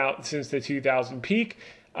the 2000 peak.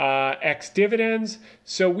 ex dividends.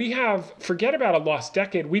 So we have, forget about a lost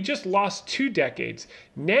decade, we just lost 2 decades.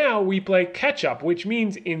 Now we play catch up, which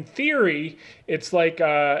means in theory, it's like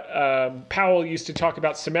Powell used to talk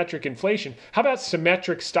about symmetric inflation. How about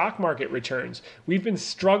symmetric stock market returns? We've been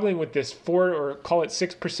struggling with this 4 or call it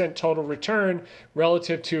 6% total return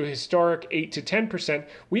relative to historic 8 to 10%.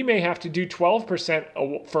 We may have to do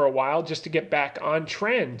 12% for a while just to get back on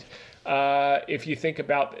trend. If you think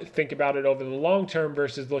about it over the long term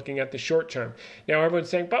versus looking at the short term. Now everyone's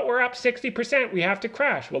saying, but we're up 60%, we have to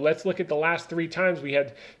crash. Well, let's look at the last 3 times we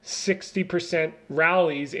had 60%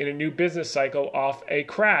 rallies in a new business cycle off a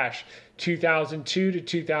crash. 2002 to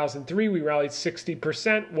 2003, we rallied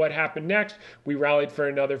 60%. What happened next? We rallied for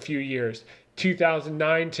another few years.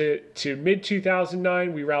 2009 to mid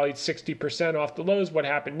 2009, we rallied 60% off the lows. What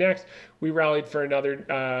happened next? We rallied for another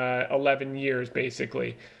 11 years,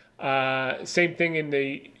 basically. Same thing in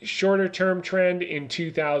the shorter term trend in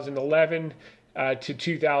 2011 to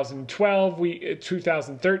 2012.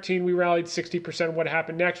 2013 we rallied 60%. What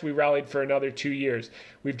happened next? We rallied for another 2 years.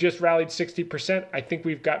 We've just rallied 60%. I think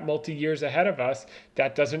we've got multi-years ahead of us.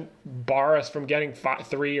 That doesn't bar us from getting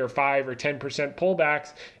 3 or 5 or 10%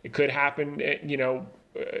 pullbacks. It could happen,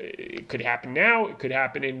 it could happen now. It could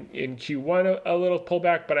happen in Q1, a little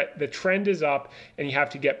pullback, but the trend is up and you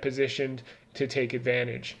have to get positioned to take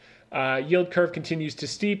advantage. Yield curve continues to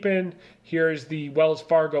steepen. Here's the Wells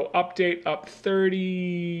Fargo update, up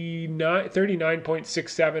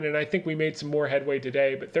 39.67, and I think we made some more headway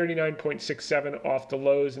today, but 39.67 off the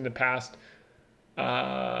lows in the past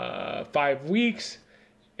 5 weeks.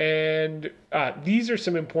 And these are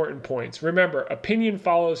some important points. Remember, opinion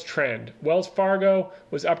follows trend. Wells Fargo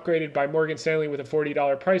was upgraded by Morgan Stanley with a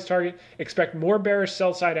 $40 price target. Expect more bearish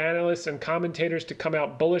sell-side analysts and commentators to come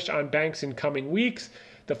out bullish on banks in coming weeks.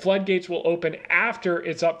 The floodgates will open after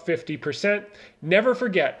it's up 50%. Never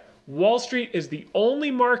forget, Wall Street is the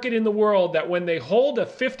only market in the world that when they hold a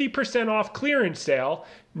 50% off clearance sale,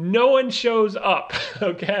 no one shows up,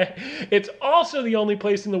 okay? It's also the only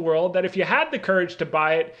place in the world that if you had the courage to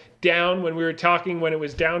buy it down when we were talking when it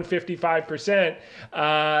was down 55%,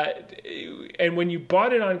 and when you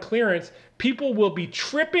bought it on clearance, people will be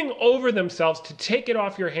tripping over themselves to take it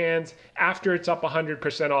off your hands after it's up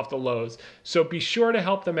 100% off the lows. So be sure to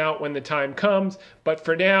help them out when the time comes. But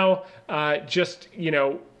for now, just,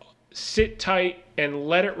 sit tight and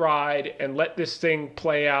let it ride and let this thing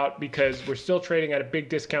play out because we're still trading at a big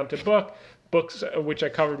discount to book. Books, which I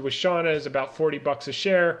covered with Shauna, is about $40 a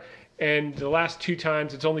share. And the last 2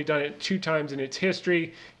 times, it's only done it 2 times in its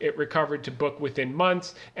history. It recovered to book within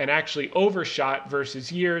months and actually overshot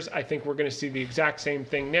versus years. I think we're going to see the exact same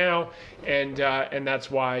thing now. And that's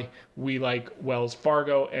why we like Wells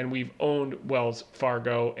Fargo. And we've owned Wells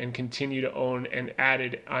Fargo and continue to own and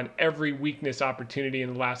added on every weakness opportunity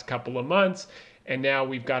in the last couple of months. And now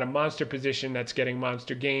we've got a monster position that's getting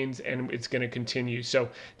monster gains, and it's going to continue. So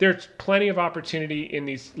there's plenty of opportunity in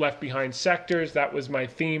these left behind sectors. That was my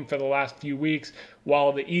theme for the last few weeks.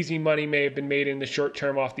 While the easy money may have been made in the short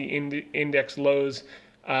term off the index lows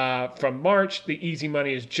from March, the easy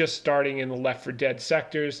money is just starting in the left for dead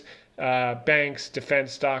sectors, banks,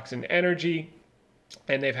 defense stocks, and energy.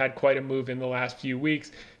 And they've had quite a move in the last few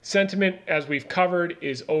weeks. Sentiment, as we've covered,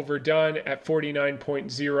 is overdone at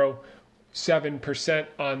 49.07%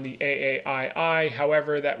 on the AAII.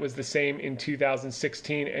 However, that was the same in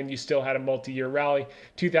 2016, and you still had a multi-year rally.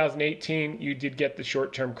 2018, you did get the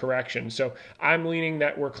short-term correction. So I'm leaning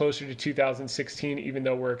that we're closer to 2016, even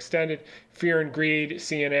though we're extended. Fear and Greed,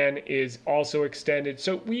 CNN, is also extended.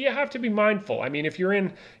 So we have to be mindful. I mean, if you're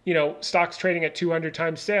in, stocks trading at 200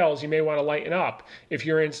 times sales, you may want to lighten up. If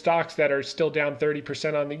you're in stocks that are still down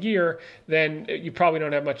 30% on the year, then you probably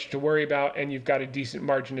don't have much to worry about, and you've got a decent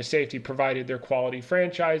margin of safety provided they're quality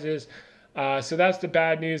franchises. So that's the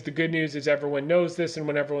bad news. The good news is everyone knows this, and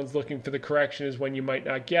when everyone's looking for the correction is when you might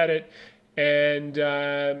not get it. And,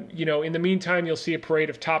 in the meantime, you'll see a parade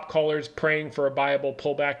of top callers praying for a buyable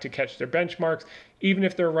pullback to catch their benchmarks. Even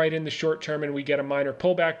if they're right in the short term and we get a minor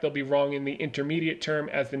pullback, they'll be wrong in the intermediate term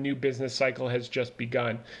as the new business cycle has just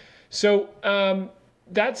begun. So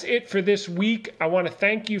that's it for this week. I want to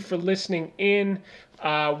thank you for listening in.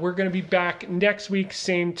 We're going to be back next week,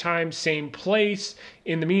 same time, same place.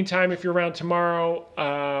 In the meantime, if you're around tomorrow,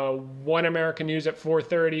 One American News at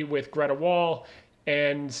 4:30 with Greta Wall,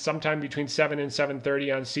 and sometime between 7 and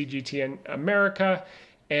 7:30 on CGTN America.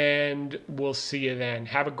 And we'll see you then.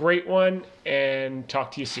 Have a great one, and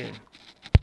talk to you soon.